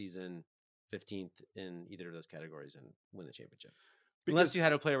end the season 15th in either of those categories and win the championship. Unless you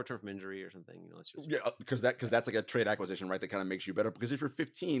had a player return from injury or something, because that's like a trade acquisition, right? That kind of makes you better. Because if you're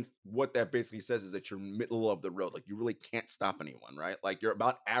 15th, what that basically says is that you're middle of the road. Like you really can't stop anyone, right? Like you're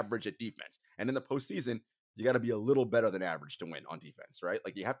about average at defense, and in the postseason, you got to be a little better than average to win on defense, right?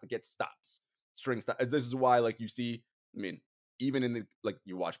 Like you have to get stops, string stops. This is why, like you see, I mean, even in the like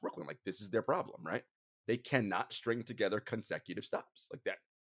you watch Brooklyn, like this is their problem, right? They cannot string together consecutive stops like that.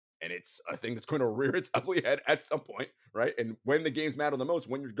 And it's a thing that's going to rear its ugly head at some point, right? And when the games matter the most,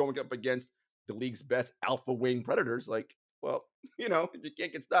 when you're going up against the league's best alpha wing predators, like, well, if you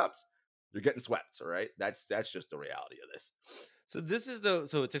can't get stops, you're getting swept. All right. That's just the reality of this.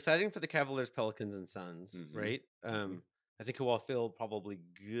 So it's exciting for the Cavaliers, Pelicans, and Suns, Mm-hmm. right? Mm-hmm. I think we'll all feel probably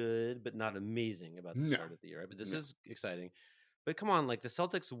good, but not amazing about the No, start of the year, right? But this no, is exciting. But come on, like the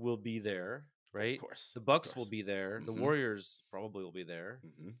Celtics will be there, of right? course, The of Bucks will course. be there. The Mm-hmm. Warriors probably will be there.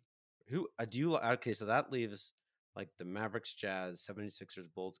 Mm-hmm. Who do you okay, so that leaves like the Mavericks, Jazz, 76ers,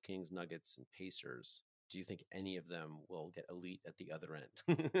 Bulls, Kings, Nuggets, and Pacers. Do you think any of them will get elite at the other end?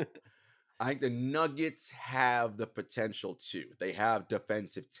 I think the Nuggets have the potential to. They have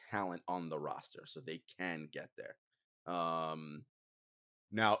defensive talent on the roster, so they can get there. Now,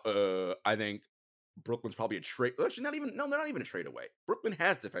 I think Brooklyn's probably a trade. Actually, not even. No, they're not even a trade away. Brooklyn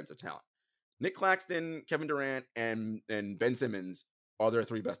has defensive talent. Nick Claxton, Kevin Durant, and Ben Simmons are their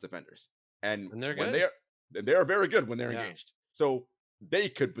three best defenders, and And they're when good. they are very good when they're Yeah. engaged. So they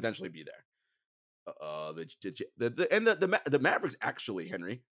could potentially be there. The Mavericks actually,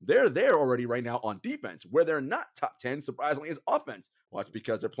 Henry, they're there already right now on defense. Where they're not top 10, surprisingly, is offense. Well, that's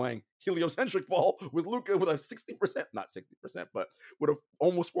because they're playing heliocentric ball with Luka with a 60%, not 60%, but with a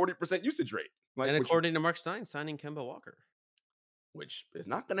almost 40% usage rate. And according to Mark Stein, signing Kemba Walker, which is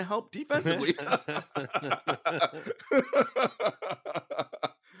not going to help defensively,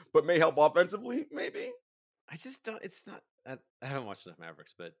 but may help offensively, maybe. I just don't. It's not. I haven't watched enough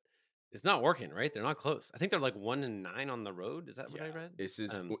Mavericks, but it's not working. Right? They're not close. I think they're like 1-9 on the road. Is that what I read? It's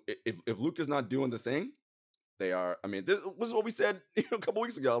just if Luka's not doing the thing, they are. I mean, this was what we said a couple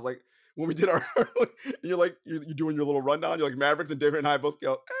weeks ago. I was like, when we did our, you're doing your little rundown. You're like Mavericks, and David and I both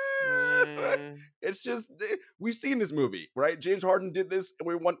go. It's just we've seen this movie, right? James Harden did this.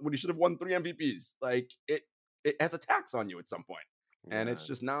 We won when he should have won 3 MVPs. Like it has a tax on you at some point, and it's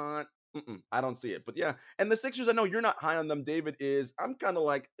just not. I don't see it. But yeah, and the Sixers, I know you're not high on them. David is. I'm kind of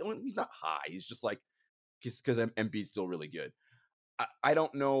like he's not high. He's just like because Embiid's still really good. I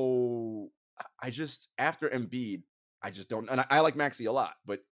don't know. I just after Embiid, I just don't. And I like Maxey a lot,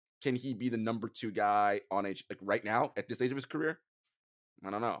 but can he be the number 2 guy on like right now at this stage of his career? I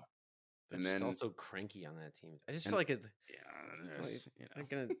don't know. They're And just then also cranky on that team. I just feel like it's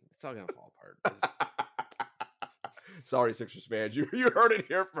all gonna fall apart. Sorry, Sixers fans, you heard it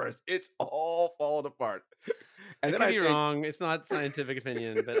here first. It's all falling apart. And then I could be wrong. It's not scientific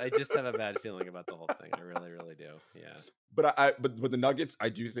opinion, but I just have a bad feeling about the whole thing. I really, really do. Yeah. But the Nuggets, I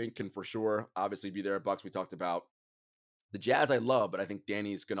do think can for sure obviously be there. Bucks, we talked about. The Jazz I love, but I think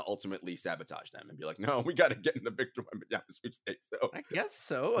Danny's going to ultimately sabotage them and be like, no, we got to get in the Victor Wembanyama sweepstakes. So I guess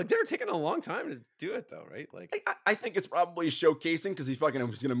so. Like they're taking a long time to do it, though, right? Like I think it's probably showcasing because he's going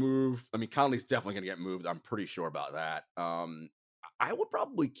to move. I mean, Conley's definitely going to get moved. I'm pretty sure about that. I would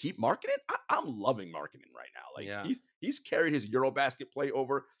probably keep Markkanen. I'm loving Markkanen right now. Like he's carried his Eurobasket play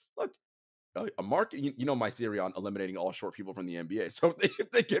over. Look, a market, my theory on eliminating all short people from the NBA. So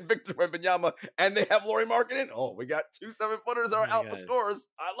if they get Victor Wembanyama and they have Lauri Markkanen, we got 2 7-footers are out for scores.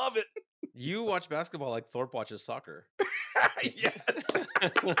 I love it. You watch basketball like Thorpe watches soccer. Yes.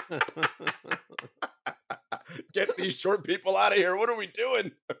 Get these short people out of here. What are we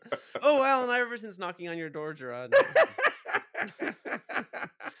doing? Allen Iverson's knocking on your door, Gerard.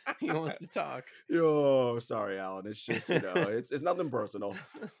 He wants to talk. Sorry, Alan. It's just, it's nothing personal.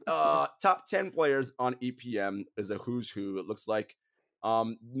 Top 10 players on EPM is a who's who. It looks like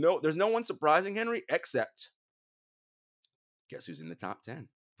there's no one surprising, Henry, except guess who's in the top 10?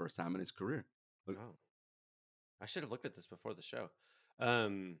 First time in his career. Oh. I should have looked at this before the show.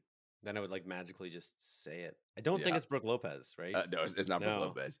 Then I would like magically just say it. I don't think it's Brooke Lopez, right? No, it's not Brooke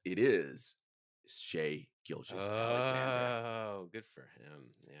Lopez. It is Shai Gilgeous-Alexander. Oh, good for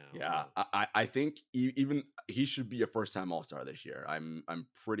him. Yeah. I think even he should be a first-time All-Star this year. I'm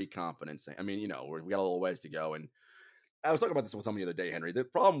pretty confident saying. I mean, we got a little ways to go, and I was talking about this with somebody the other day, Henry. The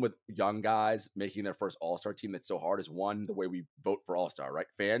problem with young guys making their first All-Star team that's so hard is one, the way we vote for All-Star, right?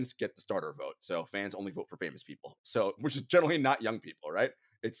 Fans get the starter vote, so fans only vote for famous people, so which is generally not young people, right?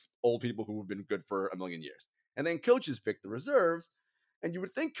 It's old people who have been good for a million years, and then coaches pick the reserves. And you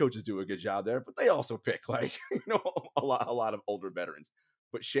would think coaches do a good job there, but they also pick a lot of older veterans.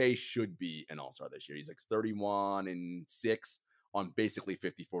 But Shai should be an All-Star this year. He's like 31-6 on basically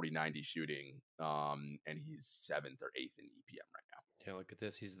 50, 40, 90 shooting. And he's 7th or 8th in EPM right now. Yeah, look at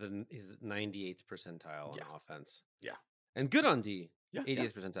this. He's the 98th percentile on offense. Yeah. And good on D. Yeah.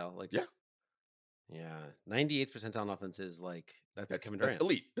 80th percentile. Like Yeah. 98th percentile on offense is like that's Kevin Durant. That's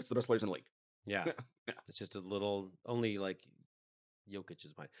elite. That's the best players in the league. Yeah. It's just a little only like Jokic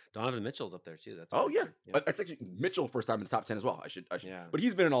is mine. Donovan Mitchell's up there too. That's Oh pretty yeah, weird. Yeah. that's actually Mitchell first time in the top 10 as well. I should, Yeah. but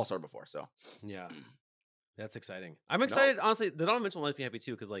he's been an all-star before, so Yeah. That's exciting. I'm no, excited. Honestly, the Donovan Mitchell makes me happy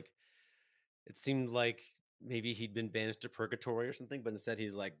too, because like it seemed like maybe he'd been banished to purgatory or something, but instead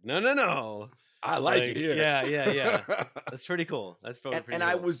he's like, no, no, no. I like it Like, here. yeah. That's pretty cool. That's probably pretty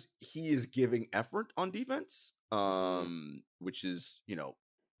and cool. he is giving effort on defense, Mhm. which is,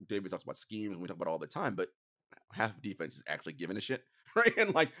 David talks about schemes and we talk about it all the time, but half defense is actually giving a shit, right?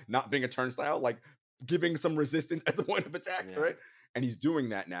 And like not being a turnstile, like giving some resistance at the point of attack, Yeah. right? And he's doing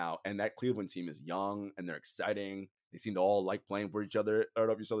that now. And that Cleveland team is young and they're exciting. They seem to all like playing for each other. I don't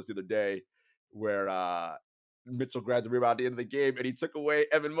know if you saw this the other day where Mitchell grabbed the rebound at the end of the game and he took away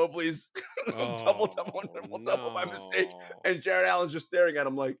Evan Mobley's double on triple-double by mistake. No. And Jared Allen's just staring at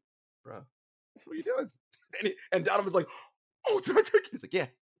him like, bro, what are you doing? And Donovan's like, oh, did I take it? He's like,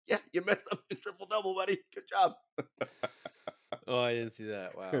 yeah, you messed up in triple-double, buddy. Good job. Oh, I didn't see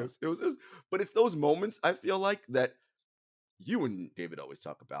that. Wow. It was, but it's those moments I feel like that you and David always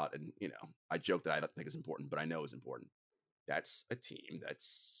talk about, and I joke that I don't think it's important, but I know it's important. That's a team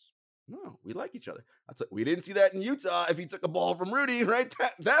that's no, we like each other. We didn't see that in Utah. If he took a ball from Rudy, right?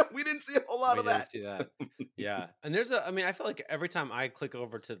 That we didn't see a whole lot of that. See that. Yeah, and I feel like every time I click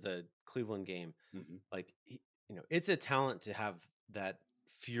over to the Cleveland game, like it's a talent to have that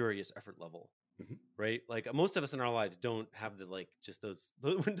furious effort level, right? Like most of us in our lives don't have the just those.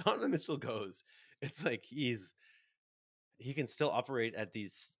 When Donovan Mitchell goes, it's like he can still operate at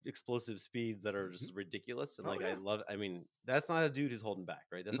these explosive speeds that are just ridiculous. And I mean, that's not a dude who's holding back,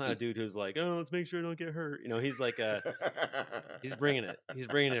 right? That's not a dude who's like, oh, let's make sure I don't get hurt. He's like, he's bringing it. He's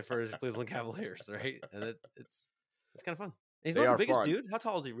bringing it for his Cleveland Cavaliers, right? And it's kind of fun. And he's not the biggest dude. How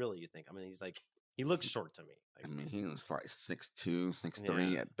tall is he really, you think? I mean, he looks short to me. I mean, he was probably 6'2",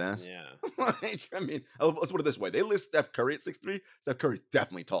 6'3" at best. Yeah. I mean, let's put it this way. They list Steph Curry at 6'3". Steph Curry's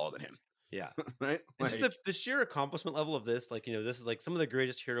definitely taller than him. Yeah. Right. And just the sheer accomplishment level of this, this is like some of the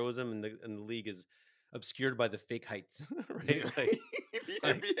greatest heroism in the league is obscured by the fake heights, right? Like, the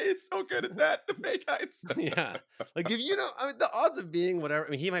NBA is so good at that, the fake heights. Yeah. Like if I mean, the odds of being whatever, I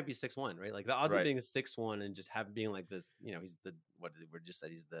mean, he might be 6'1", right? Like the odds of being 6'1" and just being like this, he's the we just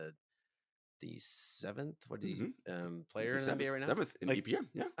said he's the seventh player in the NBA right now. Seventh in EPM,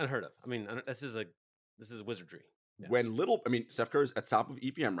 yeah. Unheard of. I mean, this is wizardry. Yeah. Steph Curry's at top of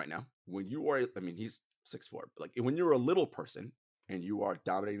EPM right now. When you are, he's 6'4", but like when you're a little person and you are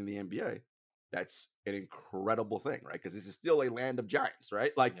dominating the NBA, that's an incredible thing, right? Because this is still a land of giants,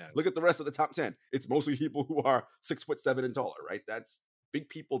 right? Like, look at the rest of the top 10. It's mostly people who are 6'7" and taller, right? That's big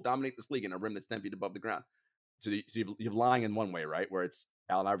people dominate this league in a rim that's 10 feet above the ground. So you're lying in one way, right? Where it's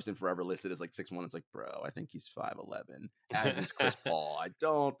Allen Iverson forever listed as like 6'1". It's like, bro, I think he's 5'11", as is Chris Paul. I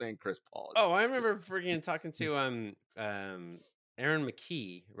don't think Chris Paul is. Oh, I remember freaking talking to Aaron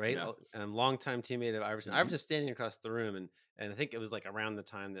McKee, right? Yeah. Longtime teammate of Iverson. Iverson's standing across the room, and I think it was like around the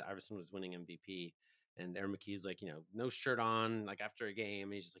time that Iverson was winning MVP. And Aaron McKee's like, no shirt on, like after a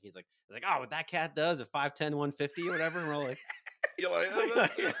game. And he's like, oh, what that cat does at 5'10", 150 or whatever. And we're all like, you're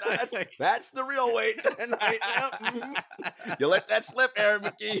like, that's the real weight. You let that slip, Aaron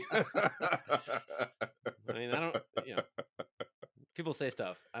McKee. I mean, I don't, people say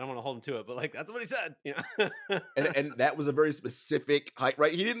stuff. I don't want to hold him to it, but like that's what he said. and that was a very specific height,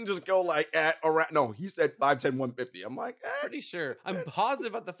 right? He didn't just go like at around. No, he said 5'10", 150. I'm like, pretty sure. I'm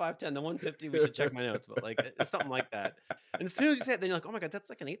positive about the 5'10", the 150. We should check my notes, but like it's something like that. And as soon as you say it, then you're like, oh my god, that's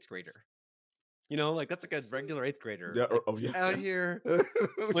like an 8th grader. Like that's like a regular 8th grader. Yeah, out here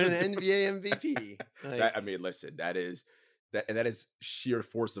winning an NBA MVP. Like, listen, that is sheer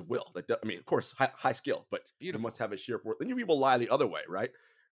force of will. Of course, high skill, but you must have a sheer force. Then you people lie the other way, right?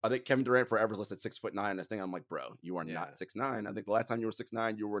 I think Kevin Durant forever is listed 6'9" this thing. I'm like, bro, you are not 6'9". I think the last time you were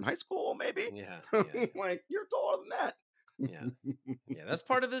 6'9", you were in high school, maybe. Yeah. Like you're taller than that. Yeah, that's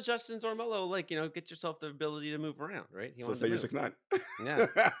part of his Justin Zormello. Like, get yourself the ability to move around, right? So say you're 6'9". Yeah.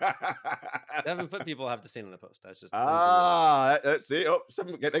 7-foot people have to stand on the post. That's just see. Oh,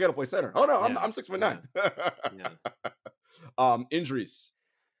 they got to play center. Oh no, I'm 6'9". Yeah. Injuries,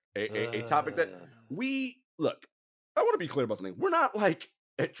 a topic that we look. I want to be clear about something. We're not like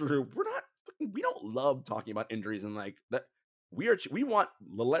at Drew. We don't love talking about injuries and like that. We want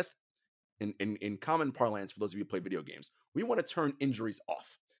the less. In common parlance, for those of you who play video games, we want to turn injuries off.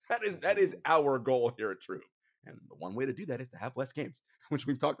 That is our goal here at True. And the one way to do that is to have less games, which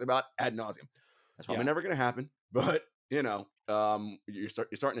we've talked about ad nauseum. That's probably never going to happen, but you're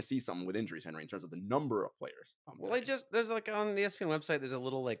starting to see something with injuries, Henry, in terms of the number of players. Well, there's like on the ESPN website, there's a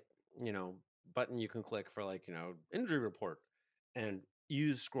little like button you can click for like injury report, and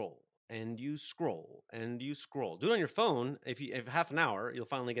you scroll and you scroll and you scroll. Do it on your phone. If half an hour, you'll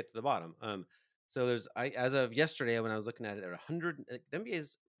finally get to the bottom. So there's I as of yesterday when I was looking at it, there are 100. The NBA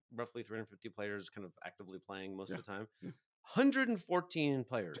is roughly 350 players, kind of actively playing most Yeah. of the time. 114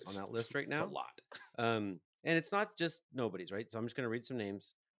 players on that list right It's a now. lot. And it's not just nobodies, right? So I'm just going to read some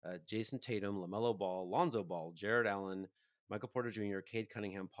names: Jason Tatum, LaMelo Ball, Lonzo Ball, Jared Allen, Michael Porter Jr., Cade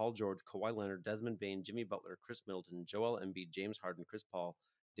Cunningham, Paul George, Kawhi Leonard, Desmond Bain, Jimmy Butler, Chris Middleton, Joel Embiid, James Harden, Chris Paul,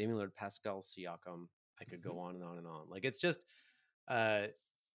 Damian Lillard, Pascal Siakam. I could go on and on and on. Like it's just, uh,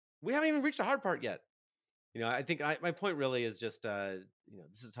 we haven't even reached the hard part yet. I think my point really is just,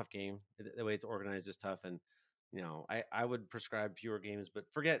 this is a tough game. The way it's organized is tough, and I would prescribe fewer games, but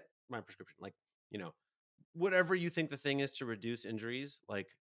forget my prescription. Like, you know, whatever you think the thing is to reduce injuries, like,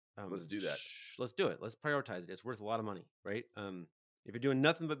 Let's do that. let's do it. Let's prioritize it. It's worth a lot of money, right? If you're doing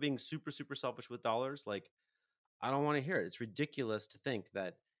nothing but being super, super selfish with dollars, like, I don't want to hear it. It's ridiculous to think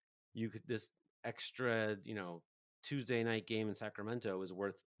that you could this extra, Tuesday night game in Sacramento is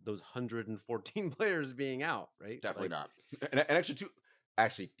worth those 114 players being out, right? Definitely Like, not. And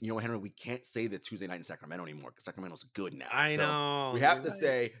actually, Henry, we can't say the Tuesday night in Sacramento anymore because Sacramento's good now. I So know. we have you're to right.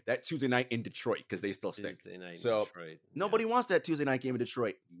 say that Tuesday night in Detroit because they still stink. Tuesday night in So Detroit. nobody wants that Tuesday night game in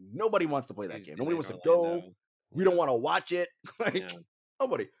Detroit. Nobody wants to play that Tuesday game. Nobody night wants in to go. Orlando. We don't want to watch it. Like Yeah.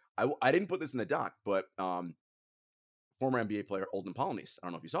 nobody. I didn't put this in the doc, but former NBA player Olden Polynice. I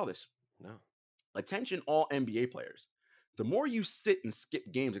don't know if you saw this. No. Attention, all NBA players. The more you sit and skip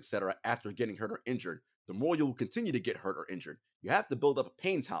games, etc., after getting hurt or injured, the more you'll continue to get hurt or injured. You have to build up a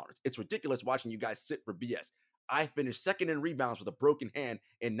pain tolerance. It's ridiculous watching you guys sit for BS. I finished second in rebounds with a broken hand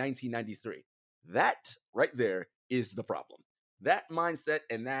in 1993. That right there is the problem. That mindset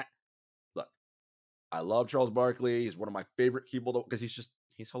and that, look, I love Charles Barkley. He's one of my favorite people because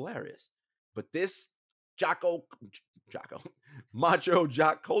he's hilarious. But this macho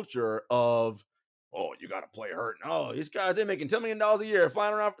jock culture of, oh, you got to play hurt. Oh, these guys, they're making $10 million a year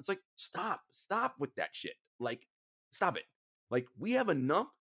flying around. It's like, stop with that shit. Like, stop it. Like, we have enough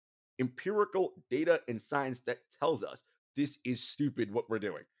empirical data and science that tells us this is stupid what we're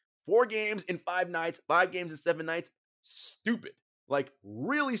doing. 4 games in 5 nights, 5 games in 7 nights, stupid. Like,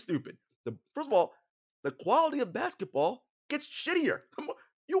 really stupid. First of all, the quality of basketball gets shittier.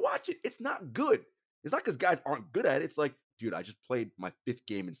 You watch it, it's not good. It's not because guys aren't good at it. It's like, dude, I just played my 5th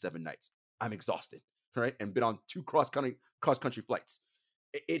game in 7 nights. I'm exhausted, right? And been on 2 cross-country flights.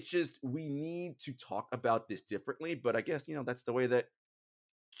 It's just, we need to talk about this differently. But I guess, that's the way that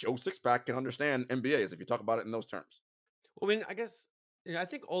Joe Sixpack can understand NBA is if you talk about it in those terms. Well, I mean, I guess, I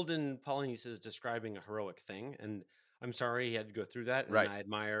think Olden Polynice is describing a heroic thing. And I'm sorry he had to go through that. And Right. I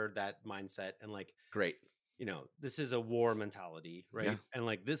admire that mindset. And like, Great. This is a war mentality, right? Yeah. And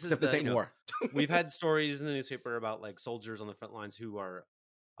like, this Except is this ain't war. We've had stories in the newspaper about like soldiers on the front lines who are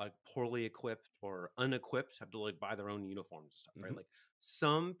poorly equipped or unequipped, have to like buy their own uniforms and stuff, right? Mhm. Like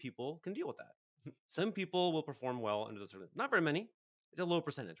some people can deal with that. Some people will perform well under the not very many. It's a low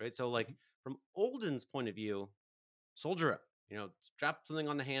percentage, right? So like from Olden's point of view, soldier up, strap something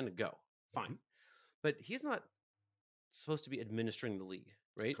on the hand and go. Fine. But he's not supposed to be administering the league,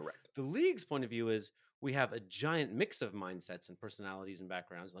 right? Correct. The league's point of view is we have a giant mix of mindsets and personalities and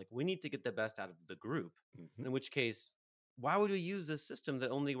backgrounds. Like we need to get the best out of the group. In which case, why would we use this system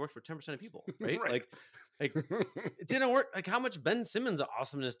that only works for 10% of people, right? Right. Like it didn't work. Like how much Ben Simmons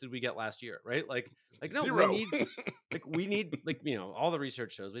awesomeness did we get last year, right? Like no, 0. we need all the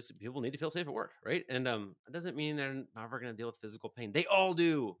research shows basically people need to feel safe at work, right? And it doesn't mean they're never going to deal with physical pain. They all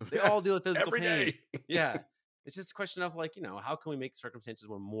do. They all deal with physical every pain. day. Yeah. It's just a question of like, how can we make circumstances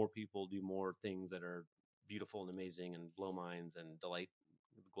where more people do more things that are beautiful and amazing and blow minds and delight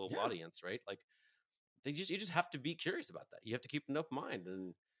the global audience, right? Like you just have to be curious about that. You have to keep an open mind.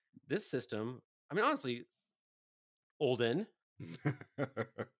 And this system, I mean, honestly, Olden,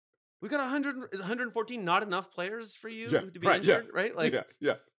 we got 100. Is 114 not enough players for you to be injured, right? Like,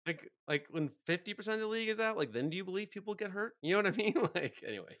 yeah. Like when 50% of the league is out, like then do you believe people get hurt? You know what I mean? Like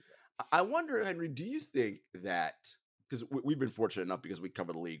anyway. I wonder, Henry, do you think that, because we've been fortunate enough because we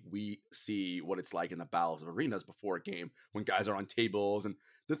cover the league, we see what it's like in the bowels of arenas before a game when guys are on tables and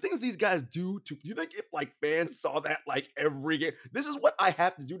the things these guys do to, you think if like fans saw that like every game, this is what I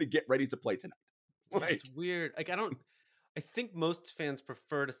have to do to get ready to play tonight. Like, it's weird. Like I think most fans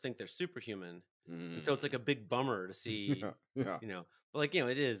prefer to think they're superhuman. And so it's like a big bummer to see, but like,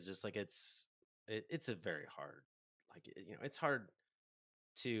 it is just like, it's a very hard, like, it's hard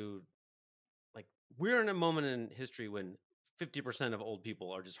to like, we're in a moment in history when 50% of old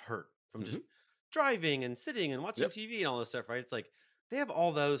people are just hurt from just driving and sitting and watching TV and all this stuff, right? It's like they have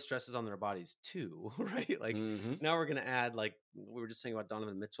all those stresses on their bodies too, right? Like Mm-hmm. now we're gonna add, like we were just saying about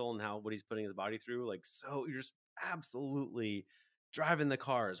Donovan Mitchell and how what he's putting his body through. Like, so you're just absolutely driving the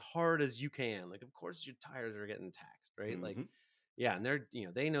car as hard as you can. Like, of course your tires are getting taxed, right? Like, Mm-hmm. yeah, and they're,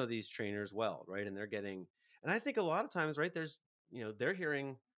 they know these trainers well, right? And they're getting, and I think a lot of times, right, there's, they're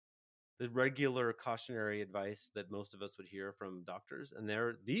hearing the regular cautionary advice that most of us would hear from doctors, and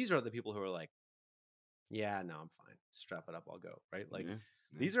these are the people who are like, yeah, no, I'm fine. Strap it up, I'll go. Right? Like Yeah.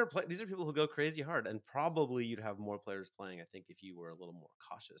 these are people who go crazy hard, and probably you'd have more players playing. I think if you were a little more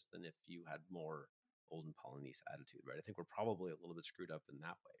cautious than if you had more Olden Polynice attitude, right? I think we're probably a little bit screwed up in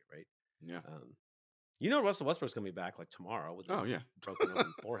that way, right? Yeah. Russell Westbrook's gonna be back like tomorrow with his Oh yeah. broken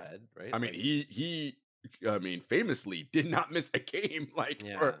open forehead, right? I mean, Like, he I mean, famously did not miss a game. Like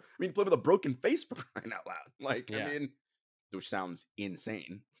yeah, he played with a broken face for crying out loud. Like, I yeah, mean, which sounds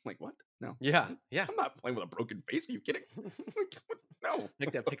insane. Like, what? No, yeah, yeah. I'm not playing with a broken face. Are you kidding? Like, no.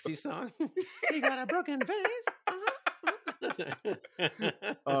 Like that Pixie song. He got a broken face.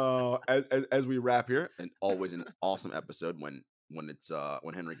 As we wrap here, and always an awesome episode when it's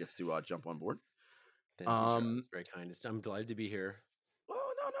when Henry gets to jump on board. Thank you, Charlie. It's very kind. I'm delighted to be here.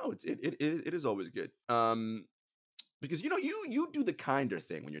 Oh no, it is always good. Because you do the kinder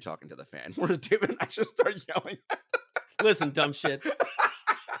thing when you're talking to the fan, whereas David and I just start yelling. Listen, dumb shits.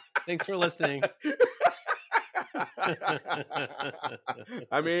 Thanks for listening.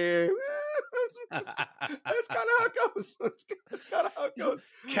 I mean, that's kind of how it goes. That's kind of how it goes.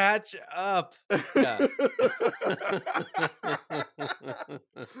 Catch up. Yeah.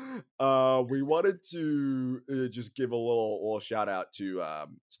 We wanted to just give a little shout out to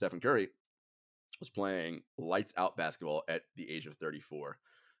Stephen Curry, was playing lights out basketball at the age of 34.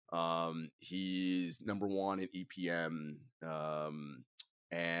 He's number 1 in EPM,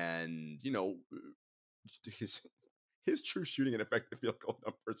 and his true shooting and effective field goal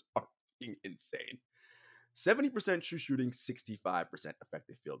numbers are fucking insane. 70% true shooting, 65%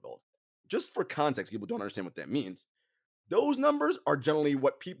 effective field goal. Just for context, people don't understand what that means. Those numbers are generally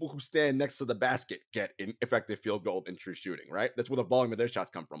what people who stand next to the basket get in effective field goal and true shooting, right? That's where the volume of their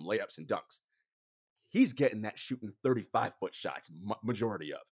shots come from, layups and dunks. He's getting that shooting 35-foot shots,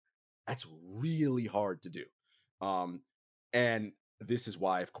 majority of. That's really hard to do. And this is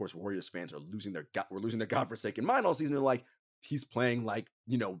why, of course, Warriors fans are losing their godforsaken mind all season. They're like, he's playing like,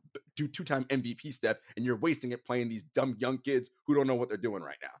 two-time MVP Steph, and you're wasting it playing these dumb young kids who don't know what they're doing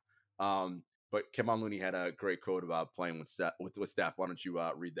right now. But Kevon Looney had a great quote about playing with Steph. Why don't you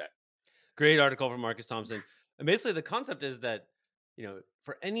read that? Great article from Marcus Thompson. And basically the concept is that,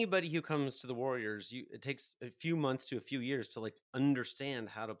 for anybody who comes to the Warriors, it takes a few months to a few years to like understand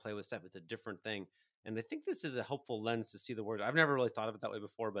how to play with Steph. It's a different thing. And I think this is a helpful lens to see the Warriors. I've never really thought of it that way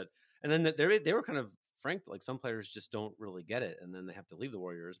before, and then they were kind of frank, like some players just don't really get it, and then they have to leave the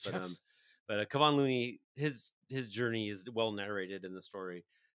Warriors. Yes. But Kevon Looney, his journey is well narrated in the story,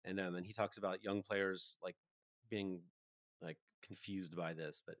 and he talks about young players like being like confused by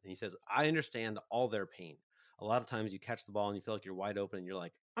this, but he says, I understand all their pain. A lot of times you catch the ball and you feel like you're wide open and you're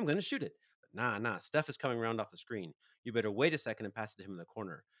like, I'm going to shoot it. But nah, Steph is coming around off the screen. You better wait a second and pass it to him in the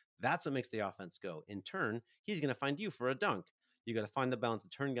corner. That's what makes the offense go. In turn, he's going to find you for a dunk. You got to find the balance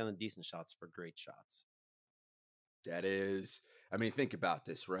of turning down the decent shots for great shots. That is, think about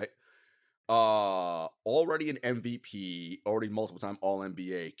this, right? Already an MVP, already multiple time All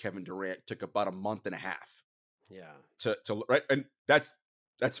NBA. Kevin Durant took about a month and a half. Yeah. To right, and that's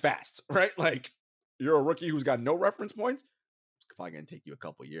fast, right? Like, you're a rookie who's got no reference points. It's probably gonna take you a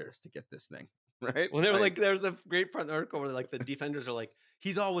couple years to get this thing, right? Well, they were like, there's a great part in the article where like the defenders are like,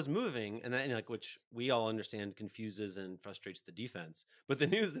 he's always moving, and that, like, which we all understand confuses and frustrates the defense. But the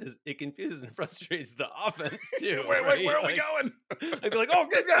news is it confuses and frustrates the offense too. Wait, right? where are we going? Like, they're like, oh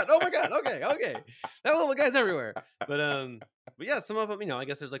good God, oh my God, okay, that little guy's everywhere. But yeah, some of them, I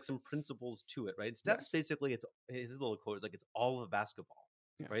guess there's like some principles to it, right? Steph's basically, it's his little quote is like, it's all of basketball.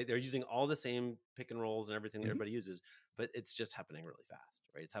 Yeah. Right, they're using all the same pick and rolls and everything that everybody uses, but it's just happening really fast,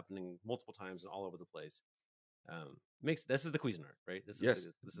 right? It's happening multiple times and all over the place. This is the Cuisinart, right? This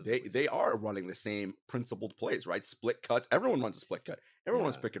is they are running the same principled plays, right? Split cuts. Everyone runs a split cut. Everyone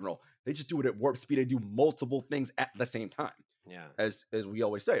runs pick and roll. They just do it at warp speed. They do multiple things at the same time. Yeah, as we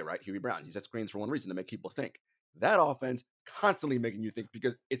always say, right? Huey Brown, he set screens for one reason, to make people think. That offense constantly making you think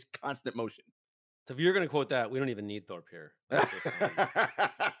because it's constant motion. So if you're going to quote that, we don't even need Thorpe here. Yeah,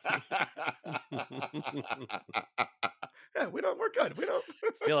 we're good. We don't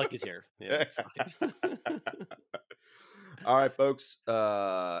feel like he's here. Yeah, all right, folks.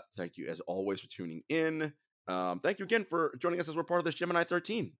 Thank you as always for tuning in. Thank you again for joining us as we're part of this Gemini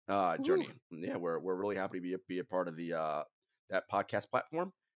 13 journey. Yeah, we're really happy to be a part of the that podcast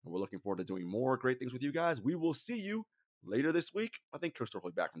platform. And we're looking forward to doing more great things with you guys. We will see you later this week. I think Christopher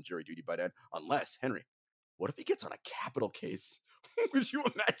will be back from jury duty by then. Unless, Henry, what if he gets on a capital case? Would you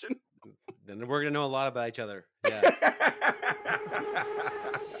imagine? Then we're going to know a lot about each other. Yeah.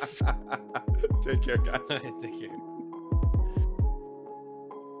 Take care, guys. Take care.